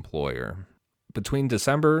with his employer. Between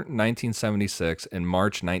December 1976 and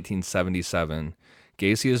March 1977,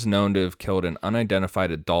 Gacy is known to have killed an unidentified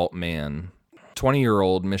adult man.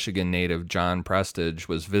 20-year-old Michigan native John Prestage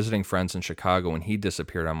was visiting friends in Chicago when he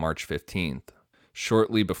disappeared on March 15th.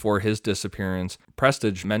 Shortly before his disappearance,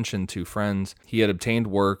 Prestage mentioned to friends he had obtained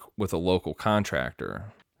work with a local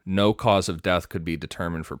contractor. No cause of death could be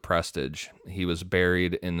determined for Prestage. He was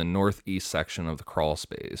buried in the northeast section of the crawl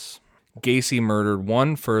space. Gacy murdered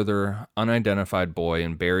one further unidentified boy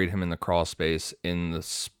and buried him in the crawl space in the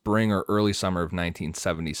spring or early summer of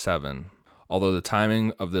 1977, although the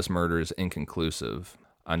timing of this murder is inconclusive.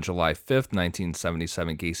 On July 5th,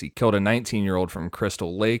 1977, Gacy killed a 19-year-old from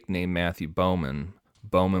Crystal Lake named Matthew Bowman.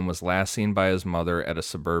 Bowman was last seen by his mother at a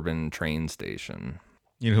suburban train station.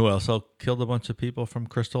 You know who else killed a bunch of people from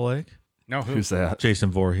Crystal Lake? No, Who's that?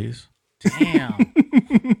 Jason Voorhees. Damn.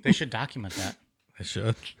 They should document that. They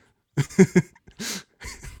should.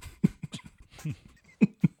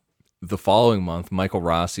 The following month, Michael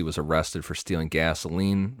Rossi was arrested for stealing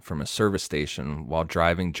gasoline from a service station while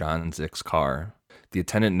driving John Zik's car. The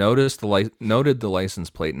attendant noted the license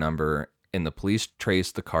plate number, and the police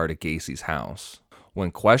traced the car to Gacy's house.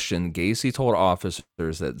 When questioned, Gacy told officers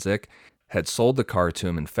that Zik had sold the car to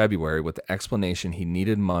him in February with the explanation he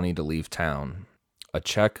needed money to leave town. A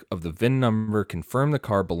check of the VIN number confirmed the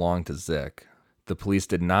car belonged to Zik. The police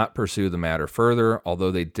did not pursue the matter further,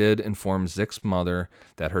 although they did inform Zik's mother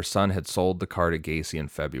that her son had sold the car to Gacy in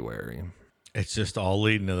February. It's just all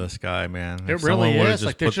leading to this guy, man. It really is.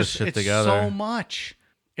 Like, there's put this just, shit it's together. so much.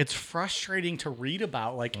 It's frustrating to read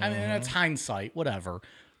about. Like, I mean, it's hindsight, whatever.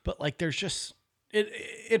 But, like, there's just,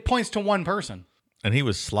 it points to one person. And he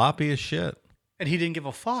was sloppy as shit. And he didn't give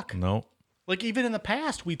a fuck. Nope. Like, even in the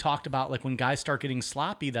past, we talked about, like, when guys start getting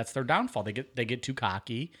sloppy, that's their downfall. They get too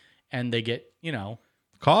cocky, and they get,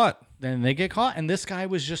 Caught. then they get caught. And this guy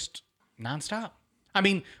was just nonstop. I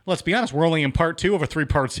mean, let's be honest, we're only in part 2 of a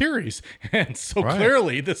 3-part series. And so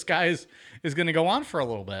clearly this guy is going to go on for a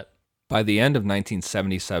little bit. By the end of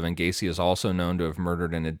 1977, Gacy is also known to have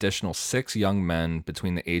murdered an additional 6 young men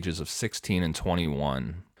between the ages of 16 and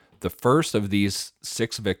 21. The first of these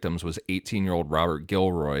 6 victims was 18-year-old Robert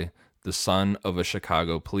Gilroy, the son of a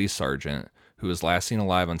Chicago police sergeant, who was last seen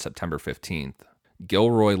alive on September 15th.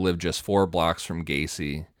 Gilroy lived just 4 blocks from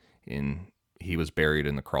Gacy, and he was buried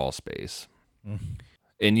in the crawl space.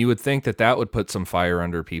 And you would think that would put some fire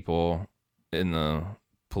under people in the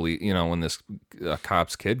police, when this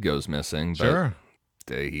cop's kid goes missing. Sure.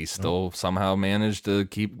 But he still somehow managed to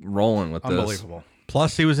keep rolling with this. Unbelievable.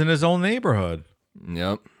 Plus, he was in his own neighborhood.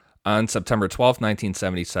 Yep. On September 12,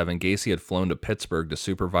 1977, Gacy had flown to Pittsburgh to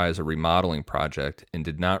supervise a remodeling project and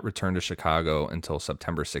did not return to Chicago until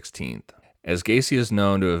September 16th. As Gacy is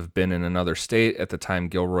known to have been in another state at the time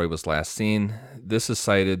Gilroy was last seen, this is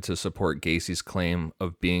cited to support Gacy's claim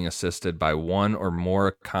of being assisted by one or more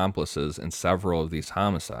accomplices in several of these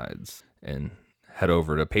homicides. And head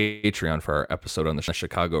over to Patreon for our episode on the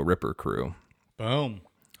Chicago Ripper Crew. Boom.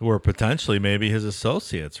 Who are potentially maybe his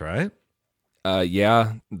associates, right?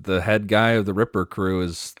 Yeah, the head guy of the Ripper Crew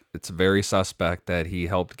it's very suspect that he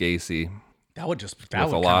helped Gacy. That would With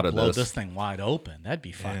kind a lot of of blow this. this thing wide open. That'd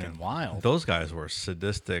be fucking wild. Those guys were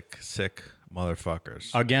sadistic, sick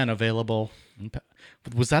motherfuckers. Again, available.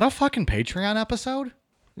 Was that a fucking Patreon episode?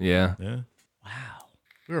 Yeah. Yeah. Wow.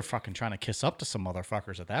 We were fucking trying to kiss up to some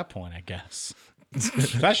motherfuckers at that point, I guess.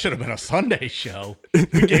 That should have been a Sunday show. We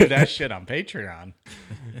gave that shit on Patreon.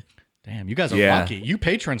 Damn, you guys are lucky. You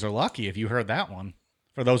patrons are lucky if you heard that one.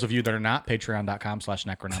 For those of you that are not,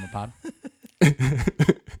 patreon.com/Necronomipod.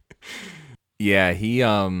 Yeah, he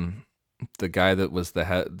the guy that was the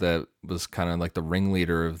head, that was kind of like the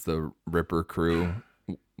ringleader of the Ripper Crew,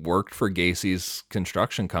 worked for Gacy's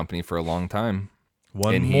construction company for a long time.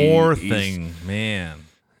 One And more he's- thing, man.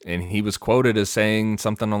 And he was quoted as saying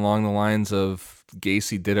something along the lines of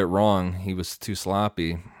Gacy did it wrong. He was too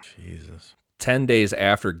sloppy. Jesus. 10 days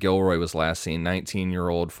after Gilroy was last seen,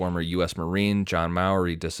 19-year-old former U.S. Marine John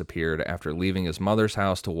Mowry disappeared after leaving his mother's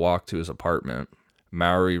house to walk to his apartment.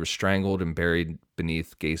 Mowry was strangled and buried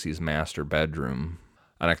beneath Gacy's master bedroom.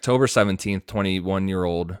 On October 17th,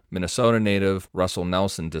 21-year-old Minnesota native Russell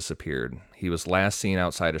Nelson disappeared. He was last seen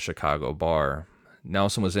outside a Chicago bar.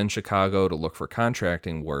 Nelson was in Chicago to look for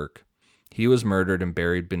contracting work. He was murdered and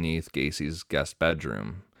buried beneath Gacy's guest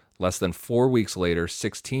bedroom. Less than 4 weeks later,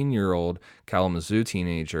 16-year-old Kalamazoo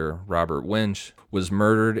teenager Robert Winch was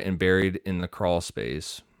murdered and buried in the crawl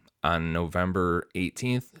space. On November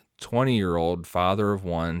 18th, 20-year-old father of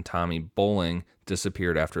one, Tommy Bowling,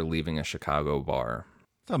 disappeared after leaving a Chicago bar.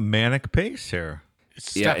 It's a manic pace here.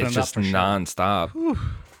 It's Yeah, stepping it's it up just for sure. nonstop.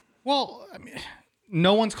 Well, I mean,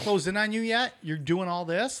 no one's closed in on you yet. You're doing all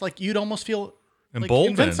this. Like, you'd almost feel like Emboldened.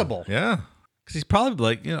 invincible. Yeah. Because he's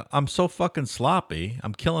probably like, I'm so fucking sloppy.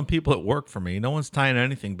 I'm killing people at work for me. No one's tying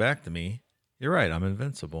anything back to me. You're right. I'm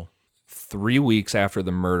invincible. 3 weeks after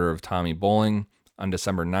the murder of Tommy Bowling, on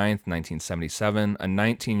December 9th, 1977, a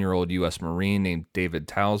 19-year-old U.S. Marine named David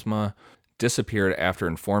Talsma disappeared after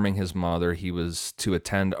informing his mother he was to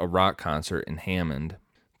attend a rock concert in Hammond.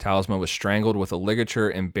 Talsma was strangled with a ligature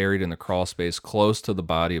and buried in the crawl space close to the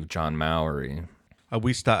body of John Mowry.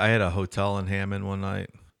 I had a hotel in Hammond one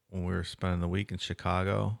night when we were spending the week in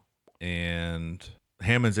Chicago. And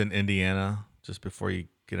Hammond's in Indiana, just before you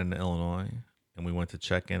get into Illinois. And we went to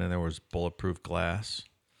check in, and there was bulletproof glass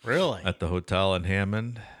Really? at the hotel in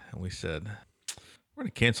Hammond. And we said, we're going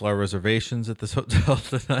to cancel our reservations at this hotel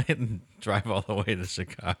tonight and drive all the way to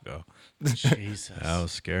Chicago. Jesus. That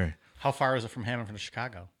was scary. How far is it from Hammond from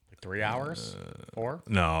Chicago? Like 3 hours? 4?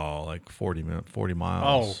 No, like 40 Oh,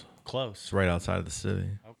 miles. close. It's right outside of the city.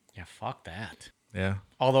 Oh, yeah, fuck that. Yeah.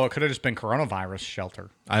 Although it could have just been coronavirus shelter.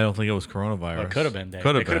 I don't think it was coronavirus. But it could have been. Dave.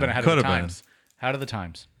 Could It have been. ahead Could of the have been. times. Ahead of the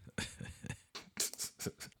times.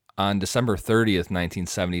 On December 30th,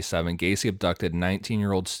 1977, Gacy abducted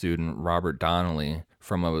 19-year-old student Robert Donnelly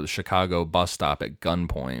from a Chicago bus stop at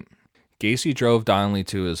gunpoint. Gacy drove Donnelly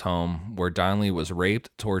to his home, where Donnelly was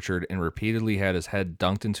raped, tortured, and repeatedly had his head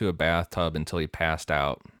dunked into a bathtub until he passed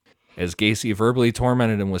out. As Gacy verbally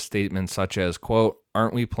tormented him with statements such as, quote,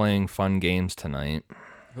 "Aren't we playing fun games tonight?"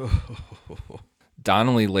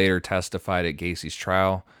 Donnelly later testified at Gacy's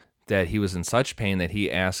trial that he was in such pain that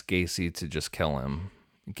he asked Gacy to just kill him.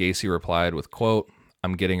 Gacy replied with, quote,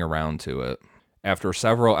 "I'm getting around to it." After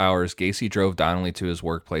several hours, Gacy drove Donnelly to his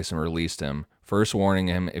workplace and released him, first warning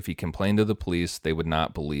him if he complained to the police, they would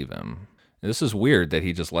not believe him. This is weird that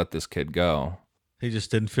he just let this kid go. He just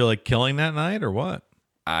didn't feel like killing that night, or what?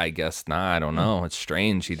 I guess not. I don't know. It's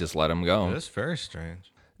strange. He just let him go. It is very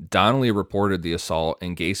strange. Donnelly reported the assault,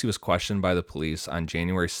 and Gacy was questioned by the police on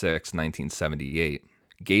January 6, 1978.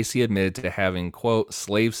 Gacy admitted to having, quote,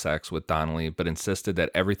 slave sex with Donnelly, but insisted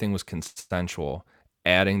that everything was consensual,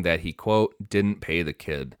 adding that he, quote, didn't pay the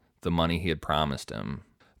kid the money he had promised him.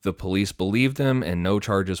 The police believed him, and no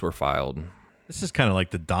charges were filed. This is kind of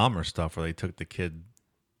like the Dahmer stuff where they took the kid,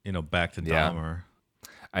 back to Yeah. Dahmer.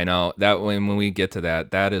 I know that when we get to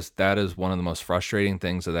that is one of the most frustrating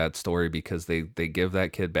things of that story, because they give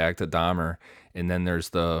that kid back to Dahmer, and then there's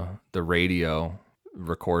the radio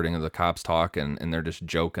recording of the cops talking, and they're just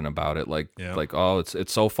joking about it, like Yeah. like, oh,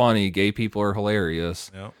 it's so funny, gay people are hilarious,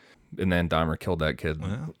 Yep. and then Dahmer killed that kid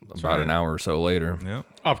that's about right. an hour or so later. Yep.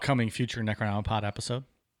 Upcoming future Necronomipod episode.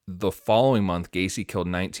 The following month, Gacy killed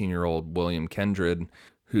 19-year-old William Kindred,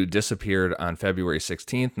 who disappeared on February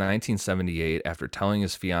 16th, 1978, after telling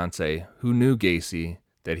his fiancée, who knew Gacy,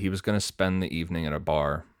 that he was going to spend the evening at a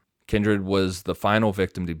bar. Kindred was the final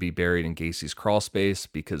victim to be buried in Gacy's crawl space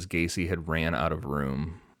because Gacy had ran out of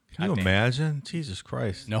room. Can you Goddamn. imagine? Jesus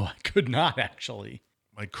Christ. No, I could not actually.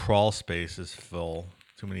 My crawl space is full.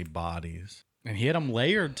 Too many bodies. And he had them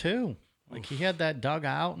layered too. Like he had that dug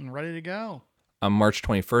out and ready to go. On March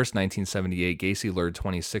 21st, 1978, Gacy lured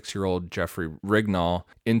 26-year-old Jeffrey Rignall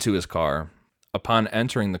into his car. Upon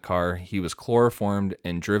entering the car, he was chloroformed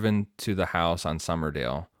and driven to the house on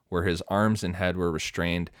Summerdale, where his arms and head were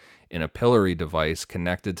restrained in a pillory device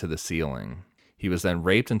connected to the ceiling. He was then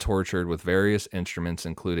raped and tortured with various instruments,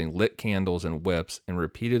 including lit candles and whips, and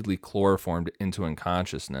repeatedly chloroformed into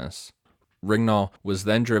unconsciousness. Rignall was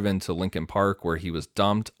then driven to Lincoln Park, where he was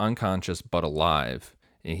dumped, unconscious but alive.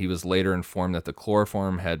 And he was later informed that the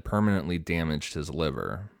chloroform had permanently damaged his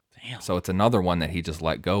liver. Damn. So it's another one that he just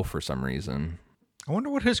let go for some reason. I wonder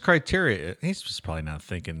what his criteria is. He's just probably not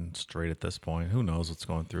thinking straight at this point. Who knows what's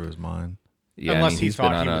going through his mind? Yeah, Unless he he's been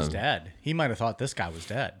thought on he was dead. He might have thought this guy was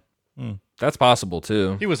dead. That's possible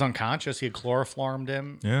too. He was unconscious. He had chloroformed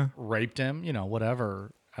him, Yeah. raped him,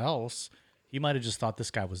 whatever else. He might have just thought this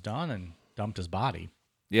guy was done and dumped his body.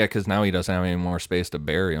 Yeah, because now he doesn't have any more space to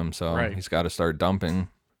bury him, so Right. he's got to start dumping.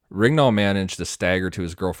 Rignall managed to stagger to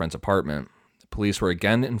his girlfriend's apartment. The police were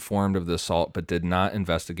again informed of the assault, but did not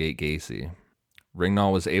investigate Gacy.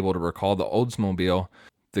 Rignall was able to recall the Oldsmobile,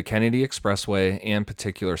 the Kennedy Expressway, and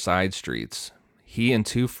particular side streets. He and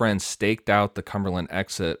two friends staked out the Cumberland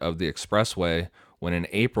exit of the expressway when in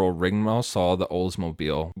April, Rignall saw the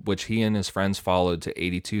Oldsmobile, which he and his friends followed to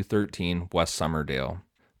 8213 West Summerdale.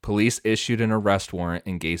 Police issued an arrest warrant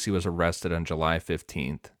and Gacy was arrested on July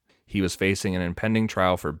 15th. He was facing an impending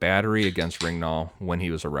trial for battery against Rignall when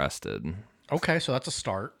he was arrested. Okay, so that's a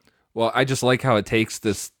start. Well, I just like how it takes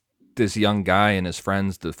this young guy and his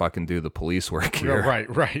friends to fucking do the police work here.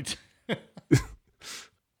 Right.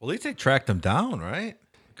 Well, at least they tracked him down, right?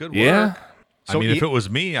 Good work. Yeah. I So mean, if it was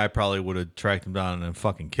me, I probably would have tracked him down and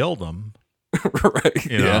fucking killed him. Right.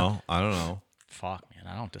 You know? I don't know. Fuck, man,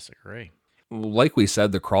 I don't disagree. Like we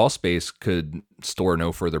said, the crawl space could store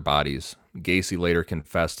no further bodies. Gacy later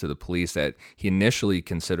confessed to the police that he initially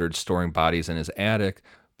considered storing bodies in his attic,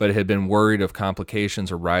 but had been worried of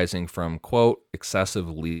complications arising from, quote, excessive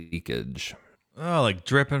leakage. Oh, like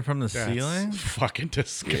dripping from the That's ceiling? fucking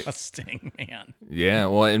disgusting, man. Yeah,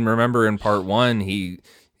 well, and remember in part one, he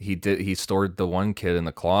stored the one kid in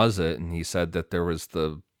the closet, and he said that there was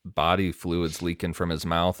the body fluids leaking from his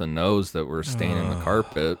mouth and nose that were staining the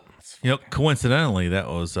carpet. You know, coincidentally, that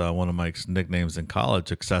was one of Mike's nicknames in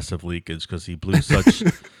college, excessive leakage, because he blew such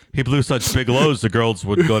big loads. The girls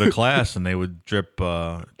would go to class and they would drip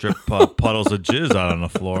puddles of jizz out on the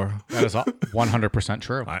floor. That is 100%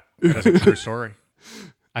 true. That is a true story.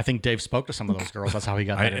 I think Dave spoke to some of those girls. That's how he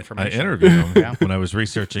got that I information. interviewed him Yeah. when I was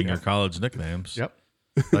researching your college nicknames. Yep.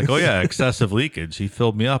 Like, oh yeah, excessive leakage. He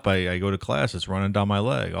filled me up. I go to class. It's running down my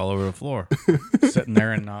leg all over the floor. Sitting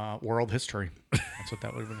there in world history. That's what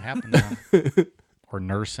that would have happened to. Or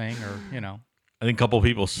nursing, or, I think a couple of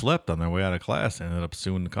people slipped on their way out of class and ended up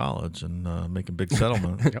suing the college and making big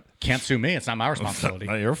settlements. Yep. Can't sue me. It's not my responsibility.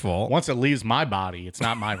 Not your fault. Once it leaves my body, it's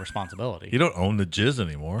not my responsibility. You don't own the jizz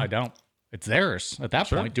anymore. I don't. It's theirs at that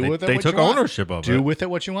Sure. point. Do They- with it they what took you want. ownership of Do it. with it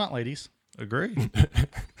what you want, ladies. Agree.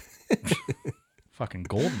 Fucking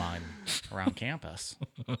gold mine around campus.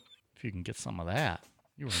 If you can get some of that,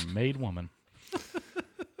 you were a made woman.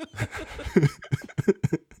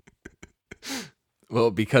 Well,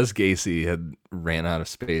 because Gacy had ran out of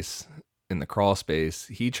space in the crawl space,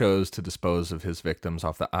 he chose to dispose of his victims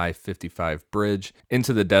off the I-55 bridge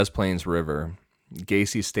into the Des Plaines River.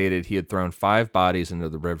 Gacy stated he had thrown 5 bodies into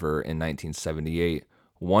the river in 1978,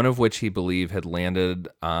 one of which he believed had landed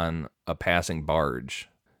on a passing barge.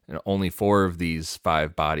 And only 4 of these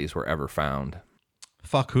 5 bodies were ever found.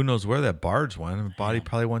 Fuck, who knows where that barge went? The body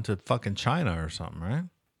probably went to fucking China or something, right?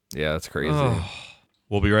 Yeah, that's crazy.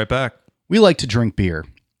 We'll be right back. We like to drink beer,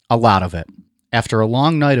 a lot of it. After a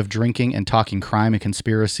long night of drinking and talking crime and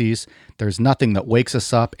conspiracies, there's nothing that wakes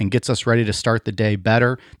us up and gets us ready to start the day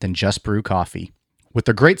better than Just Brew coffee. With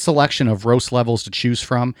a great selection of roast levels to choose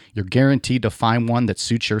from, you're guaranteed to find one that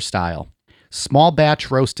suits your style. Small batch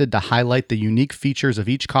roasted to highlight the unique features of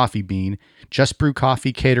each coffee bean, Just Brew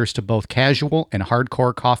Coffee caters to both casual and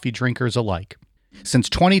hardcore coffee drinkers alike. Since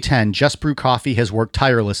 2010, Just Brew Coffee has worked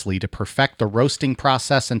tirelessly to perfect the roasting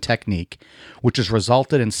process and technique, which has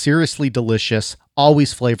resulted in seriously delicious,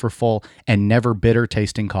 always flavorful, and never bitter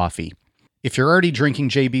tasting coffee. If you're already drinking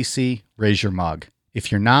JBC, raise your mug.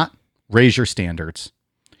 If you're not, raise your standards.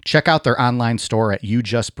 Check out their online store at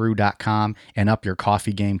youjustbrew.com and up your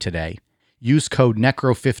coffee game today. Use code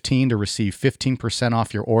NECRO15 to receive 15%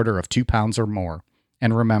 off your order of 2 pounds or more.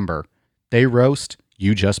 And remember, they roast,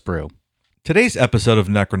 you just brew. Today's episode of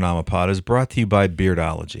Necronomipod is brought to you by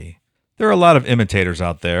Beardology. There are a lot of imitators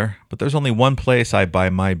out there, but there's only one place I buy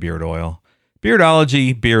my beard oil.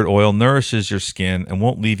 Beardology beard oil nourishes your skin and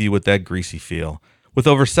won't leave you with that greasy feel. With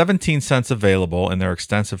over 17 cents available in their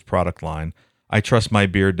extensive product line, I trust my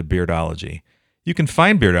beard to Beardology. You can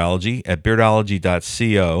find Beardology at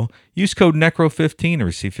beardology.co. Use code NECRO15 to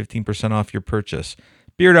receive 15% off your purchase.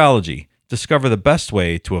 Beardology. Discover the best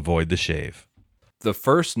way to avoid the shave. The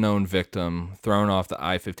first known victim thrown off the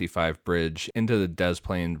I-55 bridge into the Des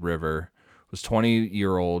Plaines River was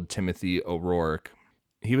 20-year-old Timothy O'Rourke.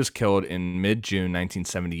 He was killed in mid-June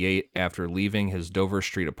 1978 after leaving his Dover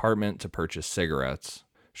Street apartment to purchase cigarettes.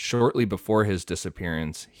 Shortly before his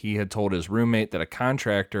disappearance, he had told his roommate that a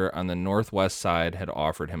contractor on the northwest side had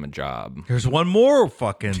offered him a job. Here's one more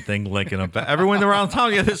fucking thing linking up. Everyone around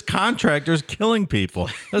town, yeah, this contractor's killing people.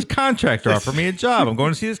 This contractor offered me a job. I'm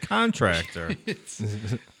going to see this contractor.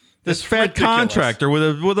 This fat ridiculous. Contractor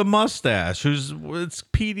with a mustache it's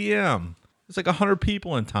PDM. It's like 100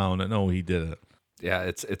 people in town that know he did it. Yeah,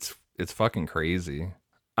 it's fucking crazy.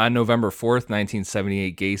 On November 4th,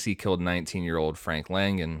 1978, Gacy killed 19-year-old Frank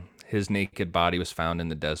Langan. His naked body was found in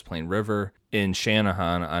the Des Plaines River in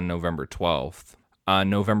Channahon on November 12th. On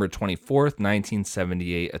November 24th,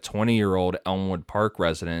 1978, a 20-year-old Elmwood Park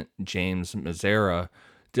resident, James Mazzara,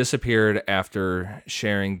 disappeared after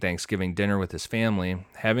sharing Thanksgiving dinner with his family,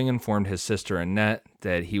 having informed his sister Annette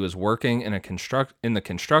that he was working in the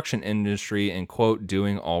construction industry and, quote,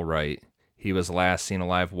 doing all right. He was last seen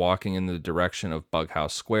alive walking in the direction of Bughouse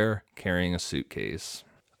Square, carrying a suitcase.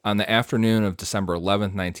 On the afternoon of December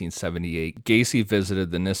 11th, 1978, Gacy visited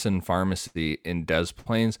the Nissan Pharmacy in Des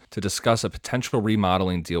Plaines to discuss a potential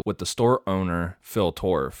remodeling deal with the store owner, Phil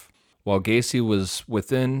Torf. While Gacy was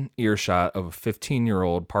within earshot of a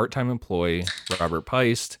 15-year-old part-time employee, Robert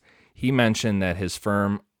Peist, he mentioned that his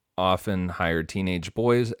firm often hired teenage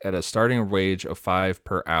boys at a starting wage of $5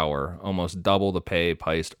 per hour, almost double the pay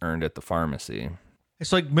Peist earned at the pharmacy.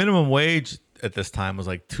 It's like minimum wage at this time was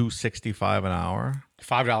like $2.65 an hour.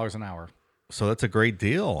 $5 an hour. So that's a great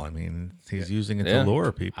deal. I mean, he's using it to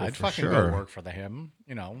lure people. I'd for fucking sure. go work for him,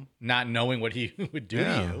 not knowing what he would do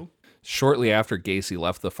to you. Shortly after Gacy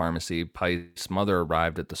left the pharmacy, Peist's mother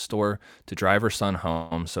arrived at the store to drive her son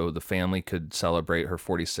home so the family could celebrate her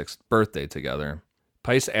 46th birthday together.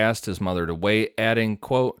 Peist asked his mother to wait, adding,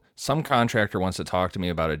 quote, "Some contractor wants to talk to me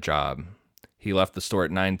about a job." He left the store at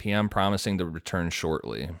 9 p.m., promising to return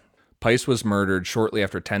shortly. Peist was murdered shortly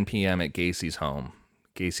after 10 p.m. at Gacy's home.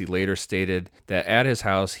 Gacy later stated that at his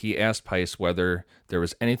house, he asked Peist whether there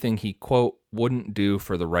was anything he, quote, wouldn't do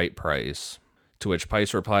for the right price, to which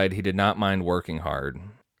Peist replied he did not mind working hard.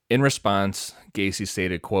 In response, Gacy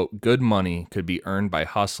stated, quote, "Good money could be earned by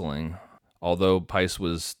hustling," although Peist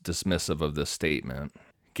was dismissive of this statement.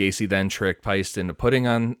 Gacy then tricked Peist into putting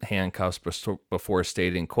on handcuffs before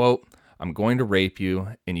stating, quote, "I'm going to rape you,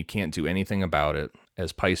 and you can't do anything about it,"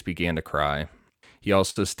 as Peist began to cry. He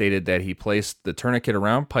also stated that he placed the tourniquet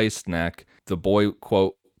around Peist's neck, the boy,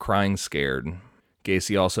 quote, crying scared.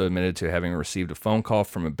 Gacy also admitted to having received a phone call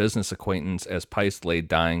from a business acquaintance as Peist lay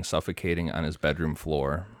dying, suffocating on his bedroom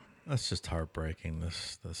floor. That's just heartbreaking,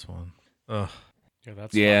 this one. Ugh. Yeah,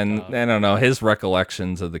 that's And I don't know, his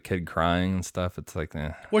recollections of the kid crying and stuff, it's like,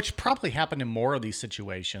 Which probably happened in more of these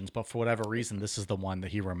situations, but for whatever reason, this is the one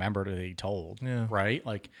that he remembered that he told. Yeah. Right?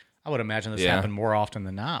 Like, I would imagine this happened more often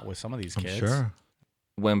than not with some of these kids. Sure.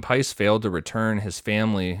 When Peist failed to return, his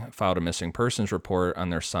family filed a missing persons report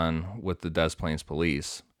on their son with the Des Plaines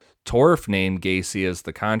police. Torf named Gacy as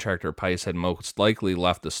the contractor Peist had most likely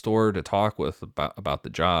left the store to talk with about the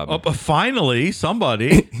job. Oh, but finally,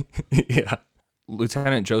 somebody. Yeah.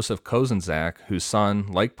 Lieutenant Joseph Kozenzak, whose son,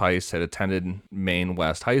 like Peist, had attended Maine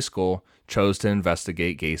West High School, chose to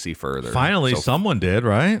investigate Gacy further. Finally, someone did,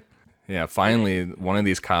 right? Yeah, finally, one of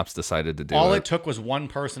these cops decided to do All it. it took was one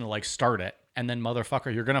person to start it, and then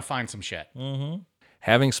motherfucker, you're gonna find some shit. Mm-hmm.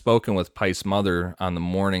 Having spoken with Peist's mother on the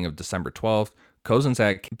morning of December 12th,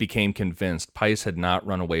 Kozenzak became convinced Peist had not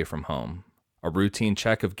run away from home. A routine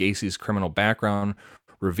check of Gacy's criminal background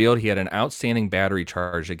revealed he had an outstanding battery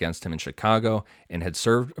charge against him in Chicago and had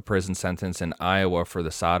served a prison sentence in Iowa for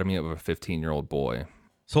the sodomy of a 15-year-old boy.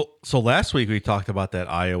 So last week we talked about that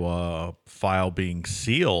Iowa file being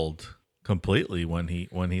sealed completely when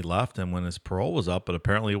he left and when his parole was up, but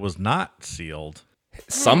apparently it was not sealed.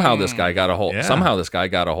 Somehow this guy got a hold. Yeah. Somehow this guy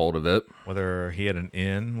got a hold of it. Whether he had an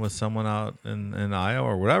in with someone out in Iowa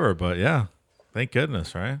or whatever, but yeah, thank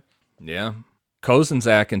goodness, right? Yeah.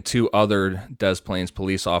 Kozenzak and two other Des Plaines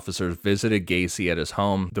police officers visited Gacy at his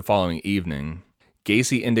home the following evening.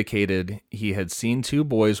 Gacy indicated he had seen 2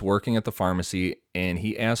 boys working at the pharmacy, and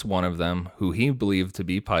he asked one of them, who he believed to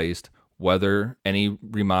be Peist, whether any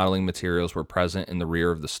remodeling materials were present in the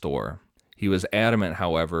rear of the store. He was adamant,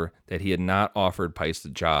 however, that he had not offered Peist a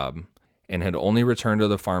job and had only returned to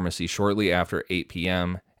the pharmacy shortly after 8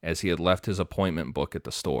 p.m. as he had left his appointment book at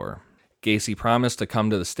the store. Gacy promised to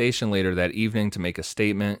come to the station later that evening to make a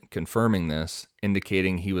statement confirming this,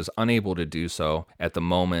 indicating he was unable to do so at the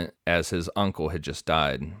moment as his uncle had just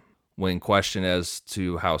died. When questioned as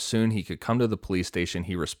to how soon he could come to the police station,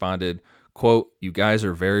 he responded, quote, "You guys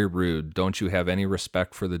are very rude. Don't you have any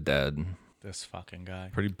respect for the dead?" This fucking guy.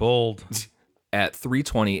 Pretty bold. At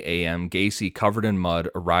 3:20 a.m., Gacy, covered in mud,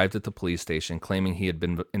 arrived at the police station claiming he had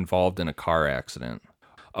been involved in a car accident.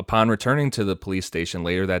 Upon returning to the police station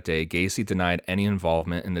later that day, Gacy denied any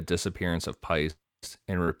involvement in the disappearance of Peist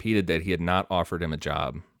and repeated that he had not offered him a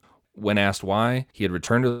job. When asked why he had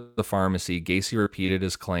returned to the pharmacy, Gacy repeated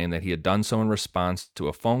his claim that he had done so in response to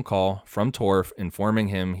a phone call from Torf informing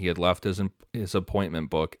him he had left his appointment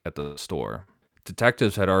book at the store.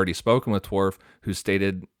 Detectives had already spoken with Torf, who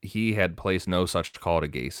stated he had placed no such call to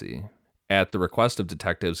Gacy. At the request of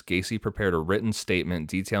detectives, Gacy prepared a written statement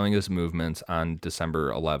detailing his movements on December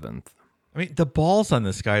 11th. I mean, the balls on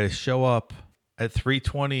this guy to show up at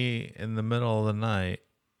 3:20 in the middle of the night,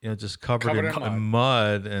 just covered in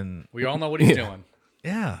mud. And We all know what he's doing.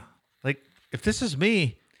 yeah, like if this is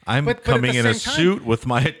me, I'm But at coming the in a same time- suit with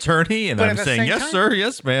my attorney, and But I'm at the saying, same yes, time- sir,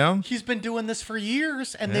 yes, ma'am. He's been doing this for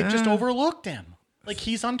years, and they've just Yeah. overlooked him. Like,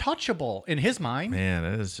 he's untouchable in his mind. Man,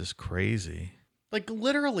 it is just crazy. Like,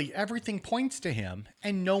 literally everything points to him,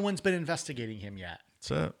 and no one's been investigating him yet.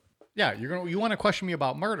 That's it. Yeah, you want to question me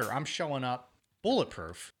about murder? I'm showing up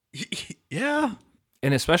bulletproof. Yeah.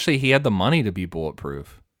 And especially he had the money to be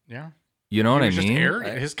bulletproof. Yeah, You know what I He was mean? just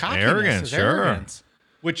arrogant. His cockiness, Arrogant, his sure. arrogance,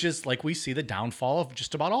 which is like we see the downfall of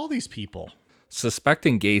just about all these people.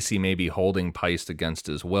 Suspecting Gacy may be holding Peist against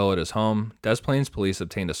his will at his home, Des Plaines police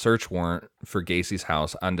obtained a search warrant for Gacy's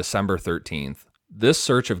house on December 13th. This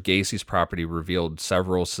search of Gacy's property revealed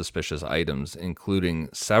several suspicious items, including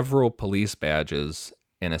several police badges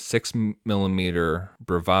and a 6mm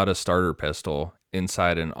Bravada starter pistol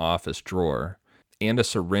inside an office drawer, and a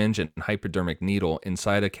syringe and hypodermic needle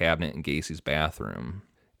inside a cabinet in Gacy's bathroom.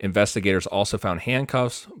 Investigators also found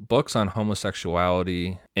handcuffs, books on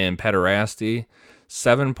homosexuality and pederasty,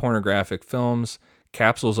 7 pornographic films,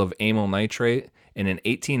 capsules of amyl nitrate, and an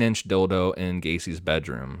 18-inch dildo in Gacy's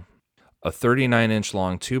bedroom. A 39-inch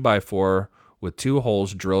long 2x4 with 2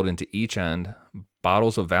 holes drilled into each end,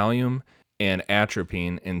 bottles of Valium and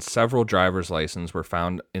atropine, and several driver's licenses were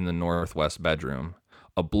found in the northwest bedroom.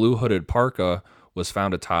 A blue hooded parka was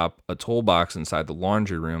found atop a toolbox inside the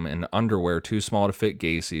laundry room, and underwear too small to fit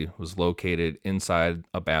Gacy was located inside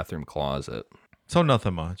a bathroom closet. So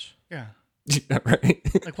nothing much. Yeah, Right?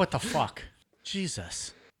 like what the fuck?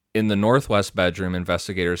 Jesus. In the northwest bedroom,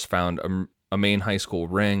 investigators found a Maine high school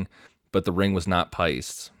ring, but the ring was not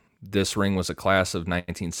Peist's. This ring was a class of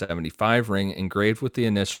 1975 ring engraved with the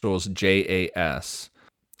initials JAS.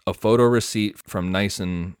 A photo receipt from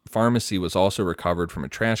Nyson Pharmacy was also recovered from a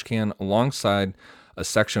trash can alongside a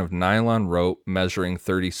section of nylon rope measuring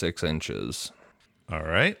 36 inches. All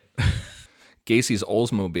right. Gacy's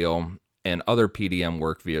Oldsmobile and other PDM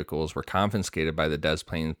work vehicles were confiscated by the Des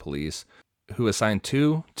Plaines police, who assigned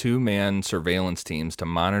 2 two-man surveillance teams to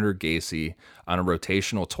monitor Gacy on a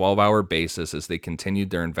rotational 12-hour basis as they continued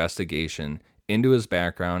their investigation into his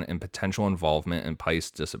background and potential involvement in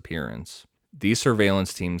Peist's disappearance. These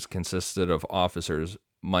surveillance teams consisted of officers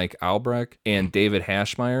Mike Albrecht and David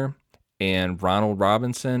Hashmeyer and Ronald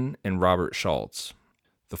Robinson and Robert Schultz.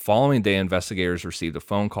 The following day, investigators received a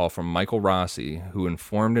phone call from Michael Rossi, who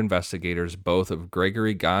informed investigators both of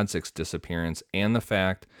Gregory Godzik's disappearance and the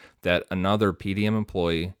fact that another PDM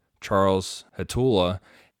employee, Charles Hatula,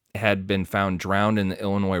 had been found drowned in the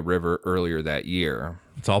Illinois River earlier that year.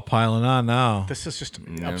 It's all piling on now. This is just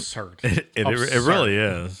absurd. It Absurd. really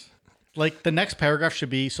is. Like, the next paragraph should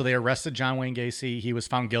be, so they arrested John Wayne Gacy. He was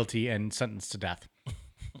found guilty and sentenced to death.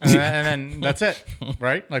 And then that's it,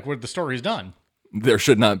 right? Like, the story's done. There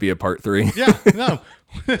should not be a part 3. Yeah, no.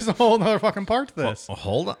 There's a whole other fucking part to this.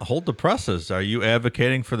 Well, hold the presses. Are you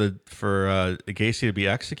advocating for Gacy to be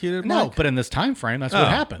executed? No, Mike? but in this time frame, that's what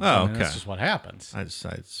happens. Oh, That's okay. just what happens. I just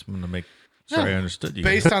want to make sure I understood you.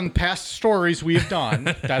 Based on past stories we've done,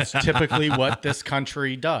 that's typically what this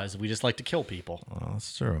country does. We just like to kill people. Well,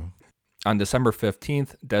 that's true. On December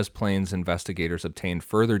 15th, Des Plaines investigators obtained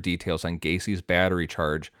further details on Gacy's battery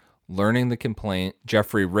charge. Learning the complaint,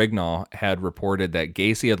 Jeffrey Rignall had reported that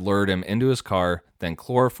Gacy had lured him into his car, then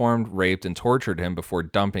chloroformed, raped, and tortured him before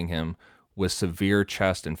dumping him, with severe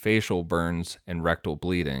chest and facial burns and rectal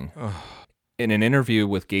bleeding. In an interview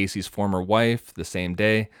with Gacy's former wife the same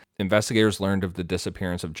day, investigators learned of the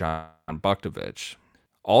disappearance of John Buktovich.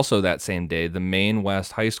 Also that same day, the Maine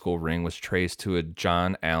West High School ring was traced to a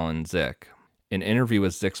John Allen Zick. An interview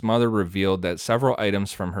with Zick's mother revealed that several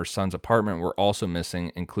items from her son's apartment were also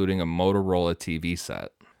missing, including a Motorola TV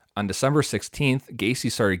set. On December 16th,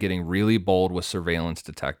 Gacy started getting really bold with surveillance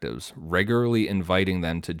detectives, regularly inviting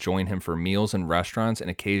them to join him for meals in restaurants and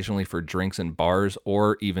occasionally for drinks in bars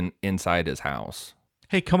or even inside his house.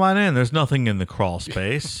 Hey, come on in. There's nothing in the crawl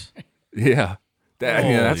space. Yeah. That's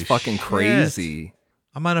Holy fucking shit. crazy.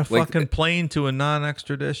 I'm on a Like, fucking plane to a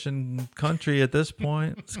non-extradition country at this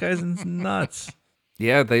point. This guy's nuts.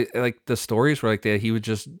 Yeah, they like the stories were like that. He would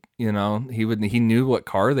just, he knew what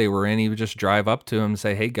car they were in. He would just drive up to him and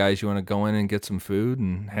say, "Hey guys, you want to go in and get some food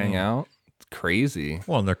and hang out?" It's crazy.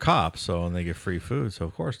 Well, and they're cops, and they get free food, so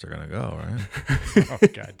of course they're gonna go, right? Oh,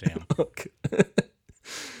 goddamn.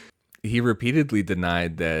 He repeatedly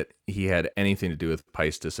denied that he had anything to do with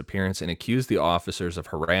Pice's disappearance and accused the officers of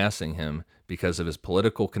harassing him because of his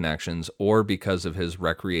political connections or because of his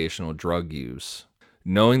recreational drug use.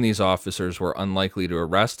 Knowing these officers were unlikely to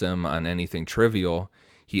arrest him on anything trivial,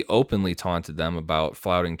 he openly taunted them about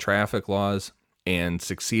flouting traffic laws and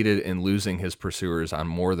succeeded in losing his pursuers on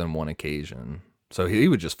more than one occasion. So he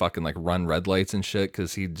would just fucking like run red lights and shit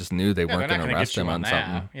because he just knew they weren't going to arrest him on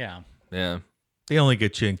something. Yeah. Yeah. They only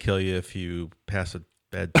get you and kill you if you pass a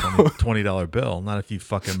bad $20 bill, not if you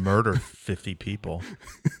fucking murder 50 people.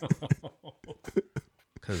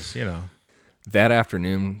 Because, That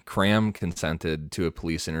afternoon, Cram consented to a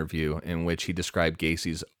police interview in which he described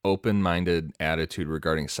Gacy's open-minded attitude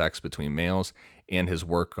regarding sex between males and his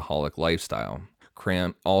workaholic lifestyle.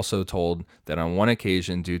 Cram also told that on one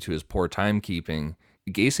occasion, due to his poor timekeeping,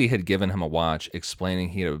 Gacy had given him a watch explaining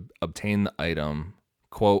he had obtained the item,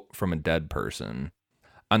 quote, from a dead person.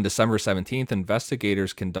 On December 17th,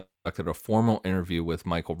 investigators conducted a formal interview with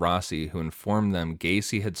Michael Rossi, who informed them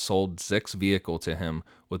Gacy had sold Zick's vehicle to him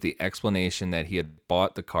with the explanation that he had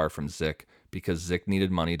bought the car from Zick because Zick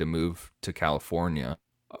needed money to move to California.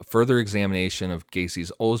 A further examination of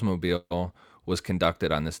Gacy's Oldsmobile was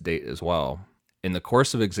conducted on this date as well. In the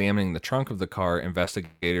course of examining the trunk of the car,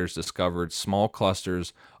 investigators discovered small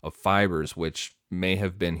clusters of fibers which may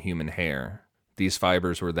have been human hair. These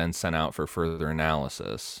fibers were then sent out for further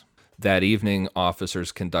analysis. That evening,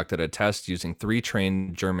 officers conducted a test using 3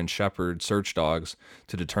 trained German Shepherd search dogs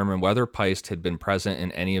to determine whether Pice had been present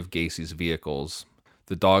in any of Gacy's vehicles.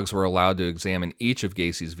 The dogs were allowed to examine each of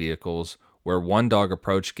Gacy's vehicles, where one dog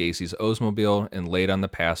approached Gacy's Oldsmobile and laid on the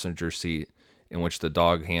passenger seat, in which the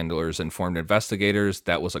dog handlers informed investigators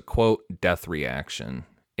that was a, quote, death reaction,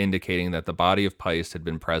 indicating that the body of Pice had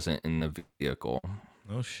been present in the vehicle.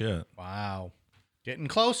 Oh, shit. Wow. Getting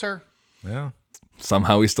closer. Yeah.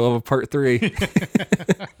 Somehow we still have a part 3.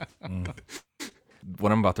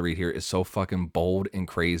 What I'm about to read here is so fucking bold and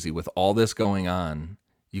crazy. With all this going on,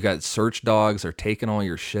 you got search dogs are taking all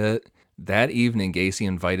your shit. That evening, Gacy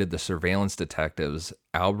invited the surveillance detectives,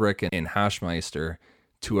 Albrecht and Haschmeister,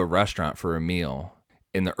 to a restaurant for a meal.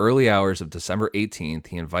 In the early hours of December 18th,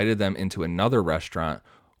 he invited them into another restaurant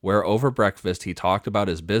where over breakfast he talked about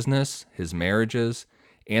his business, his marriages,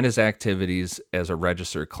 and his activities as a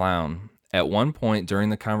registered clown. At one point during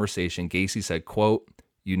the conversation, Gacy said, quote,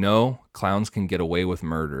 clowns can get away with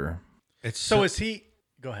murder. So is he...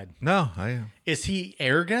 Go ahead. No, Is he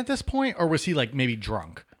arrogant at this point, or was he like maybe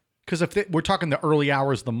drunk? Because if we're talking the early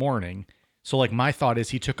hours of the morning, so like my thought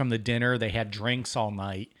is he took them to dinner, they had drinks all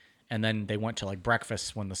night, and then they went to like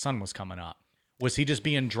breakfast when the sun was coming up. Was he just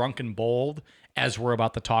being drunk and bold, as we're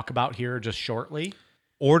about to talk about here just shortly?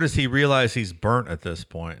 Or does he realize he's burnt at this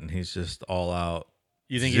point and he's just all out?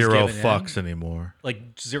 You think zero he's fucks anymore?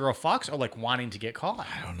 Like 0 fucks, or like wanting to get caught?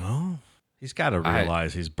 I don't know. He's got to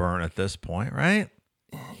realize he's burnt at this point, right?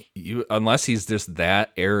 Unless he's just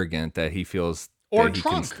that arrogant that he feels Or that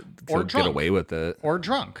drunk. he can Or get drunk. away with it. Or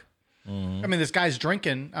drunk. I mean, this guy's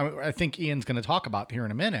drinking. I think Ian's going to talk about here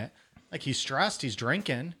in a minute. Like, he's stressed. He's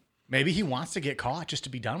drinking. Maybe he wants to get caught just to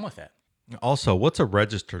be done with it. Also, what's a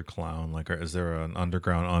registered clown? Like, is there an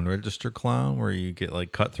underground unregistered clown where you get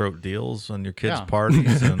like cutthroat deals on your kids' Yeah.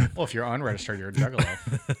 parties? And Well, if you're unregistered, you're a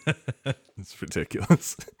juggalo. It's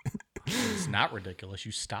ridiculous. It's not ridiculous.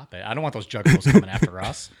 You stop it. I don't want those juggalos coming after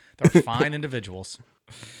us. They're fine individuals.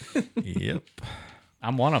 yep,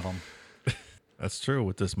 I'm one of them. that's true.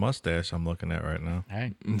 With this mustache I'm looking at right now.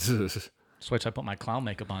 Hey, that's why I put my clown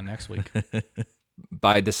makeup on next week.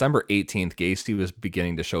 By December 18th, Gacy was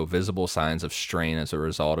beginning to show visible signs of strain as a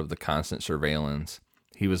result of the constant surveillance.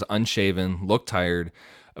 He was unshaven, looked tired,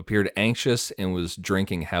 appeared anxious, and was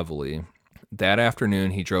drinking heavily. That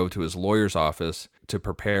afternoon, he drove to his lawyer's office to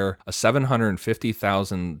prepare a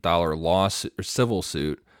 $750,000 civil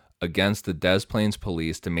suit against the Des Plaines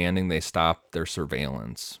police, demanding they stop their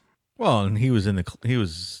surveillance. Well, and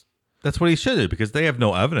that's what he should do, because they have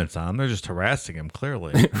no evidence on him. They're just harassing him,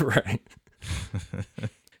 clearly. Right.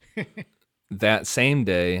 That same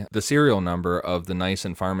day, the serial number of the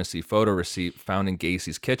Nissen Pharmacy photo receipt found in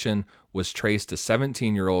Gacy's kitchen was traced to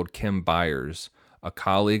 17-year-old Kim Byers, a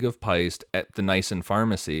colleague of Peist at the Nissen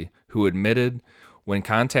Pharmacy, who admitted when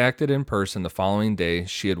contacted in person the following day,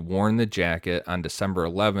 she had worn the jacket on December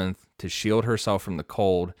 11th to shield herself from the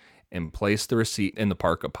cold and placed the receipt in the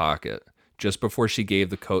parka pocket just before she gave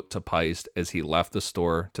the coat to Peist as he left the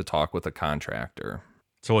store to talk with a contractor.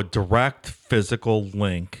 So a direct physical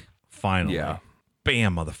link, finally. Yeah.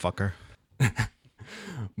 Bam, motherfucker.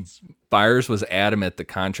 Byers was adamant the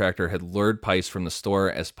contractor had lured Peist from the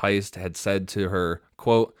store, as Peist had said to her,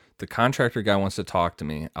 quote, "The contractor guy wants to talk to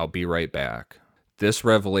me. I'll be right back." This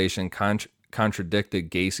revelation contradicted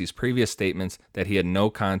Gacy's previous statements that he had no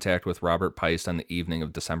contact with Robert Peist on the evening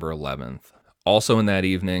of December 11th. Also in that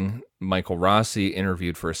evening, Michael Rossi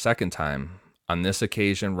interviewed for a second time. On this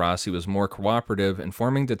occasion, Rossi was more cooperative,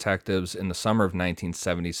 informing detectives in the summer of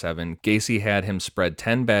 1977 Gacy had him spread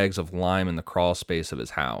 10 bags of lime in the crawl space of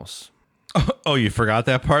his house. Oh, you forgot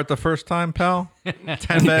that part the first time, pal?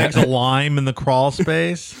 10 bags of lime in the crawl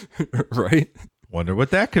space? Right? Wonder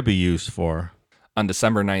what that could be used for. On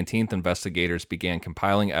December 19th, investigators began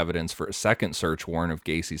compiling evidence for a second search warrant of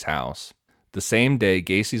Gacy's house. The same day,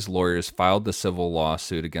 Gacy's lawyers filed the civil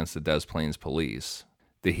lawsuit against the Des Plaines police.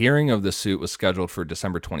 The hearing of the suit was scheduled for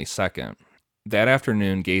December 22nd. That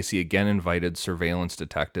afternoon, Gacy again invited surveillance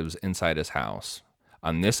detectives inside his house.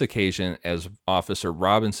 On this occasion, as Officer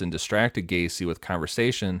Robinson distracted Gacy with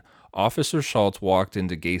conversation, Officer Schultz walked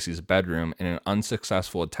into Gacy's bedroom in an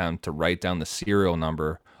unsuccessful attempt to write down the serial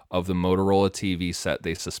number of the Motorola TV set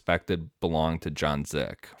they suspected belonged to John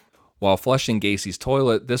Zick. While flushing Gacy's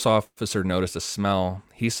toilet, this officer noticed a smell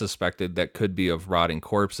he suspected that could be of rotting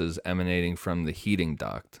corpses emanating from the heating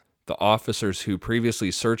duct. The officers who previously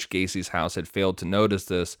searched Gacy's house had failed to notice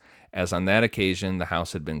this, as on that occasion the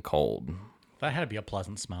house had been cold. That had to be a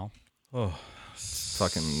pleasant smell. Oh,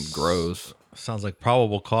 Fucking gross. sounds like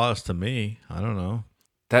probable cause to me. I don't know.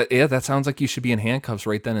 That sounds like you should be in handcuffs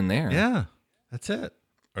right then and there. Yeah, that's it.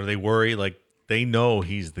 Or they worry, like, they know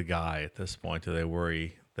he's the guy at this point. Do they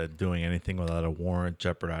worry that doing anything without a warrant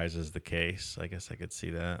jeopardizes the case? I guess I could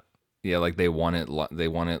see that. Yeah, like they want it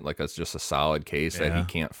like it's just a solid case that he Yeah.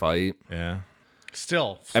 can't fight. Yeah.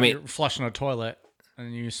 Still, I mean- you're flushing a toilet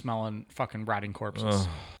and you smelling fucking rotting corpses.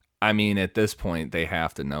 I mean, at this point, they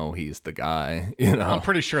have to know he's the guy, you know? I'm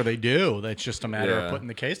pretty sure they do. It's just a matter Yeah. of putting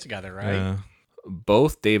the case together, right? Yeah.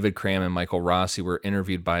 Both David Cram and Michael Rossi were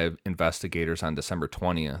interviewed by investigators on December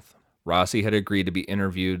 20th. Rossi had agreed to be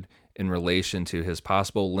interviewed in relation to his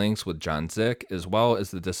possible links with John Zick, as well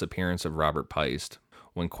as the disappearance of Robert Peist.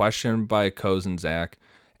 When questioned by Kozenzak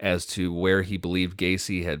as to where he believed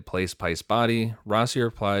Gacy had placed Peist's body, Rossi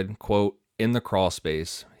replied, quote, "In the crawl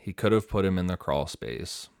space. He could have put him in the crawl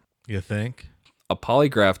space." You think? A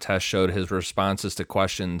polygraph test showed his responses to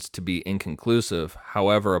questions to be inconclusive.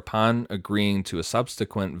 However, upon agreeing to a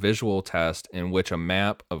subsequent visual test in which a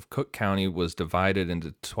map of Cook County was divided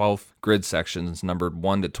into 12 grid sections numbered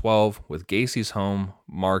 1 to 12, with Gacy's home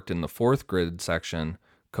marked in the 4th grid section,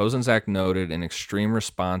 Kozenzak noted an extreme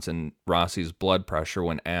response in Rossi's blood pressure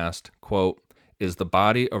when asked, quote, "Is the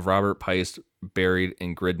body of Robert Peist buried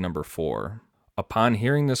in grid number 4? Upon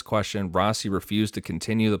hearing this question, Rossi refused to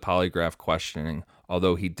continue the polygraph questioning,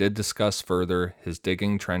 although he did discuss further his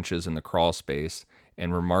digging trenches in the crawl space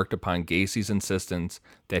and remarked upon Gacy's insistence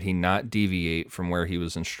that he not deviate from where he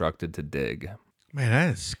was instructed to dig. Man,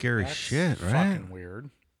 that is scary That's shit, right? fucking weird.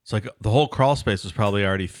 It's like the whole crawl space was probably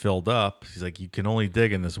already filled up. He's like, you can only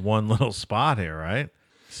dig in this one little spot here, right?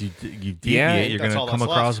 So you deviate, Yeah, you're that's going all to come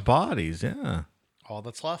that's across left. bodies. Yeah. All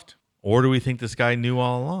that's left. Or do we think this guy knew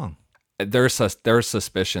all along? There's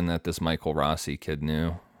suspicion that this Michael Rossi kid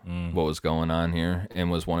knew what was going on here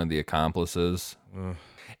and was one of the accomplices.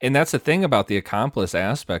 And that's the thing about the accomplice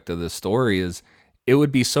aspect of this story is it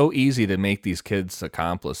would be so easy to make these kids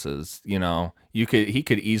accomplices. You know, he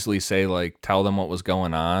could easily say, like, tell them what was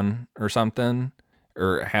going on or something,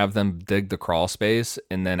 or have them dig the crawl space,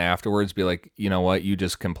 and then afterwards be like, you know what, you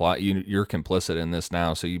just you're complicit in this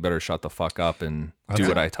now, so you better shut the fuck up and do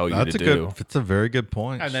what I tell you to do. It's a very good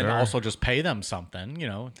point. And then sure. also just pay them something. You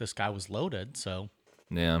know, this guy was loaded, so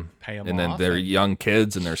Yeah. pay 'em And then off they're and- young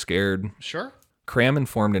kids and they're scared. sure. Cram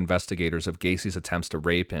informed investigators of Gacy's attempts to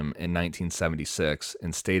rape him in 1976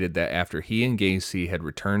 and stated that after he and Gacy had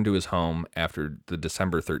returned to his home after the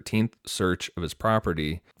December 13th search of his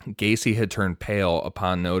property, Gacy had turned pale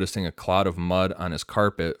upon noticing a clot of mud on his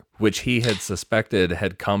carpet, which he had suspected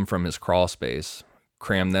had come from his crawl space.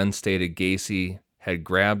 Cram then stated Gacy had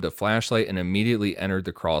grabbed a flashlight and immediately entered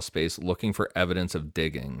the crawl space looking for evidence of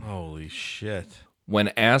digging. Holy shit. When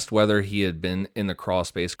asked whether he had been in the crawl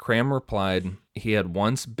space, Cram replied he had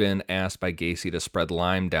once been asked by Gacy to spread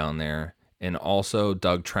lime down there and also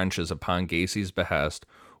dug trenches upon Gacy's behest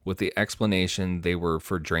with the explanation they were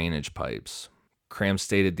for drainage pipes. Cram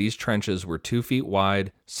stated these trenches were 2 feet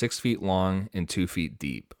wide, 6 feet long, and 2 feet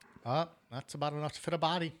deep. That's about enough to fit a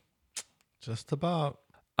body. Just about.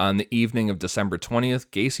 On the evening of December 20th,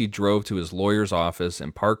 Gacy drove to his lawyer's office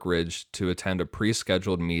in Park Ridge to attend a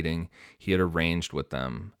pre-scheduled meeting he had arranged with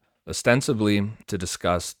them, ostensibly to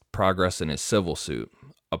discuss progress in his civil suit.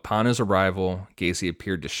 Upon his arrival, Gacy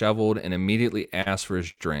appeared disheveled and immediately asked for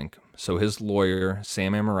his drink, so his lawyer,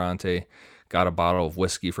 Sam Amirante, got a bottle of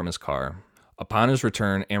whiskey from his car. Upon his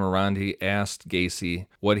return, Amirante asked Gacy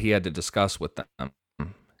what he had to discuss with them.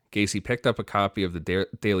 Gacy picked up a copy of the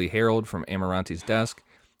Daily Herald from Amirante's desk.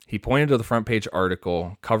 He pointed to the front page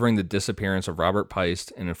article covering the disappearance of Robert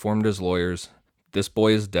Peist and informed his lawyers, "This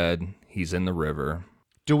boy is dead. He's in the river."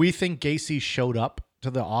 Do we think Gacy showed up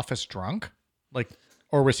to the office drunk?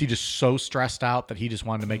 Or was he just so stressed out that he just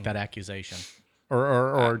wanted to make that accusation?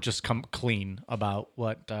 Or just come clean about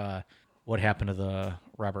what happened to the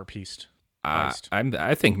Robert Peist?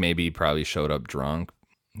 I think maybe he probably showed up drunk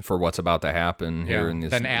for what's about to happen here in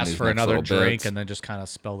these. Then asked for another drink and then just kind of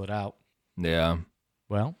spelled it out. Yeah.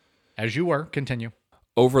 Well, as you were, continue.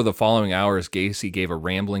 Over the following hours, Gacy gave a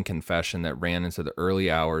rambling confession that ran into the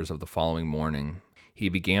early hours of the following morning. He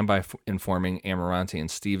began by informing Amirante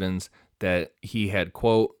and Stevens that he had,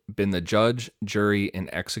 quote, been the judge, jury,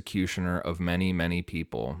 and executioner of many, many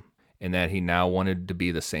people, and that he now wanted to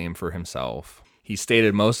be the same for himself. He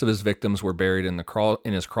stated most of his victims were buried in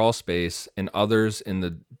his crawl space and others in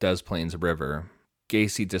the Des Plaines River.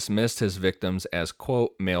 Gacy dismissed his victims as,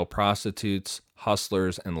 quote, male prostitutes,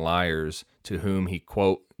 hustlers, and liars to whom he,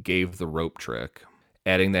 quote, gave the rope trick,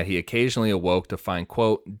 adding that he occasionally awoke to find,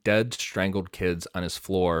 quote, dead, strangled kids on his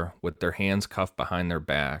floor with their hands cuffed behind their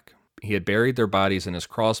back. He had buried their bodies in his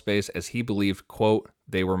crawl space as he believed, quote,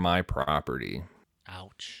 they were my property.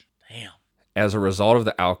 Ouch. Damn. As a result of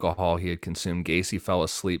the alcohol he had consumed, Gacy fell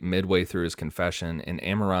asleep midway through his confession, and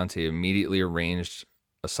Amirante immediately arranged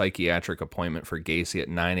a psychiatric appointment for Gacy at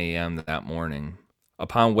 9 a.m. that morning.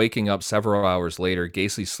 Upon waking up several hours later,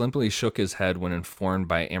 Gacy simply shook his head when informed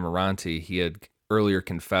by Amirante he had earlier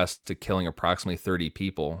confessed to killing approximately 30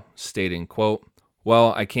 people, stating, quote,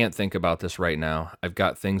 well, I can't think about this right now. I've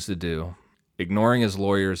got things to do. Ignoring his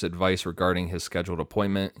lawyer's advice regarding his scheduled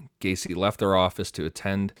appointment, Gacy left their office to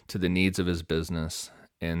attend to the needs of his business.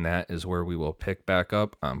 And that is where we will pick back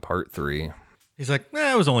up on part 3. He's like,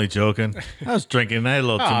 I was only joking. I was drinking. I had a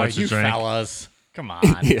little too much to drink. Fellas. Come on.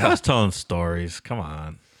 I was telling stories. Come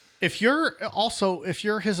on. If you're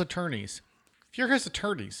his attorneys,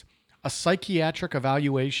 a psychiatric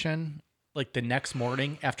evaluation like the next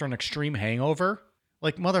morning after an extreme hangover,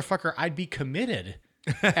 like motherfucker, I'd be committed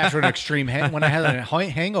after an extreme when I had a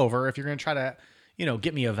hangover. If you're going to try to,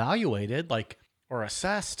 get me evaluated, or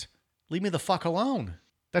assessed, leave me the fuck alone.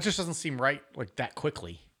 That just doesn't seem right. That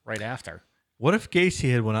quickly right after. What if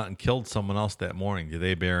Gacy had went out and killed someone else that morning? Do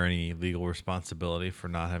they bear any legal responsibility for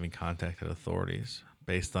not having contacted authorities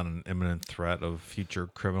based on an imminent threat of future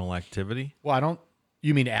criminal activity? Well,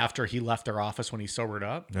 you mean after he left their office when he sobered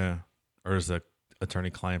up? Yeah. Or does the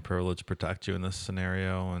attorney-client privilege protect you in this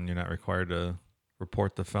scenario and you're not required to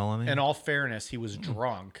report the felony? In all fairness, he was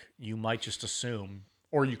drunk. You might just assume,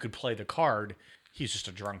 or you could play the card, he's just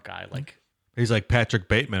a drunk guy. He's like Patrick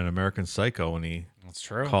Bateman in American Psycho when he That's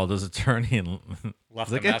true. called his attorney and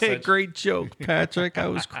Left like, a message. hey, great joke, Patrick. I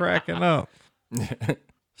was cracking up.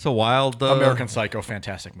 It's a wild... American Psycho,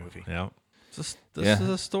 fantastic movie. Yeah. This is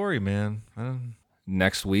a story, man.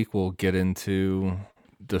 Next week, we'll get into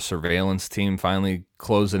the surveillance team finally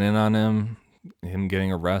closing in on him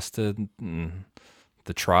getting arrested, and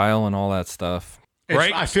the trial and all that stuff.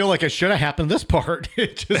 Right? I feel like it should have happened this part.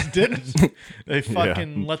 It just didn't. They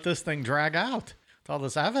fucking let this thing drag out with all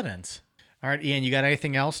this evidence. All right, Ian, you got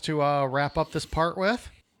anything else to wrap up this part with?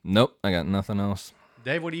 Nope, I got nothing else.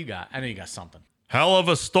 Dave, what do you got? I know you got something. Hell of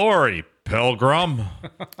a story, Pilgrim.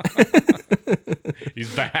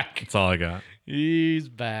 He's back. That's all I got. He's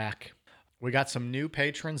back. We got some new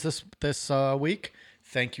patrons this week.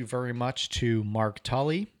 Thank you very much to Mark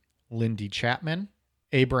Tully, Lindy Chapman,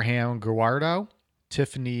 Abraham Guardo,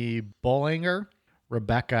 Tiffany Bollinger,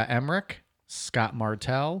 Rebecca Emmerich, Scott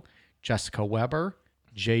Martell, Jessica Weber,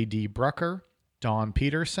 J.D. Brucker, Dawn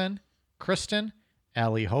Peterson, Kristen,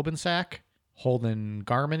 Allie Hobensack, Holden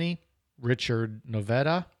Garmany, Richard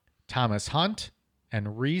Novetta, Thomas Hunt,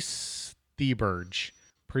 and Reese Thieberge.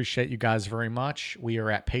 Appreciate you guys very much. We are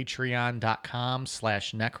at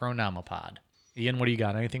patreon.com/Necronomipod. Ian, what do you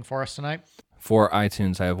got? Anything for us tonight? For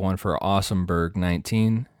iTunes, I have one for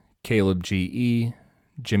Awesomeberg19, Caleb G.E.,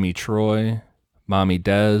 Jimmy Troy, Mommy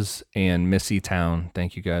Dez, and Missy Town.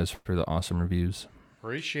 Thank you guys for the awesome reviews.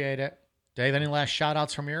 Appreciate it. Dave, any last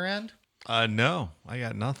shout-outs from your end? No, I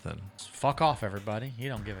got nothing. Fuck off, everybody. You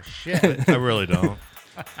don't give a shit. I really don't.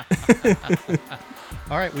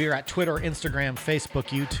 All right, we are at Twitter, Instagram, Facebook,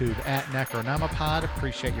 YouTube at Necronomipod.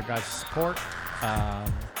 Appreciate your guys' support.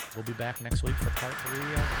 We'll be back next week for part 3 of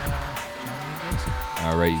John Wayne Gacy.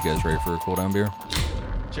 All right, you guys ready for a cool down beer?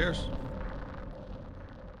 Cheers.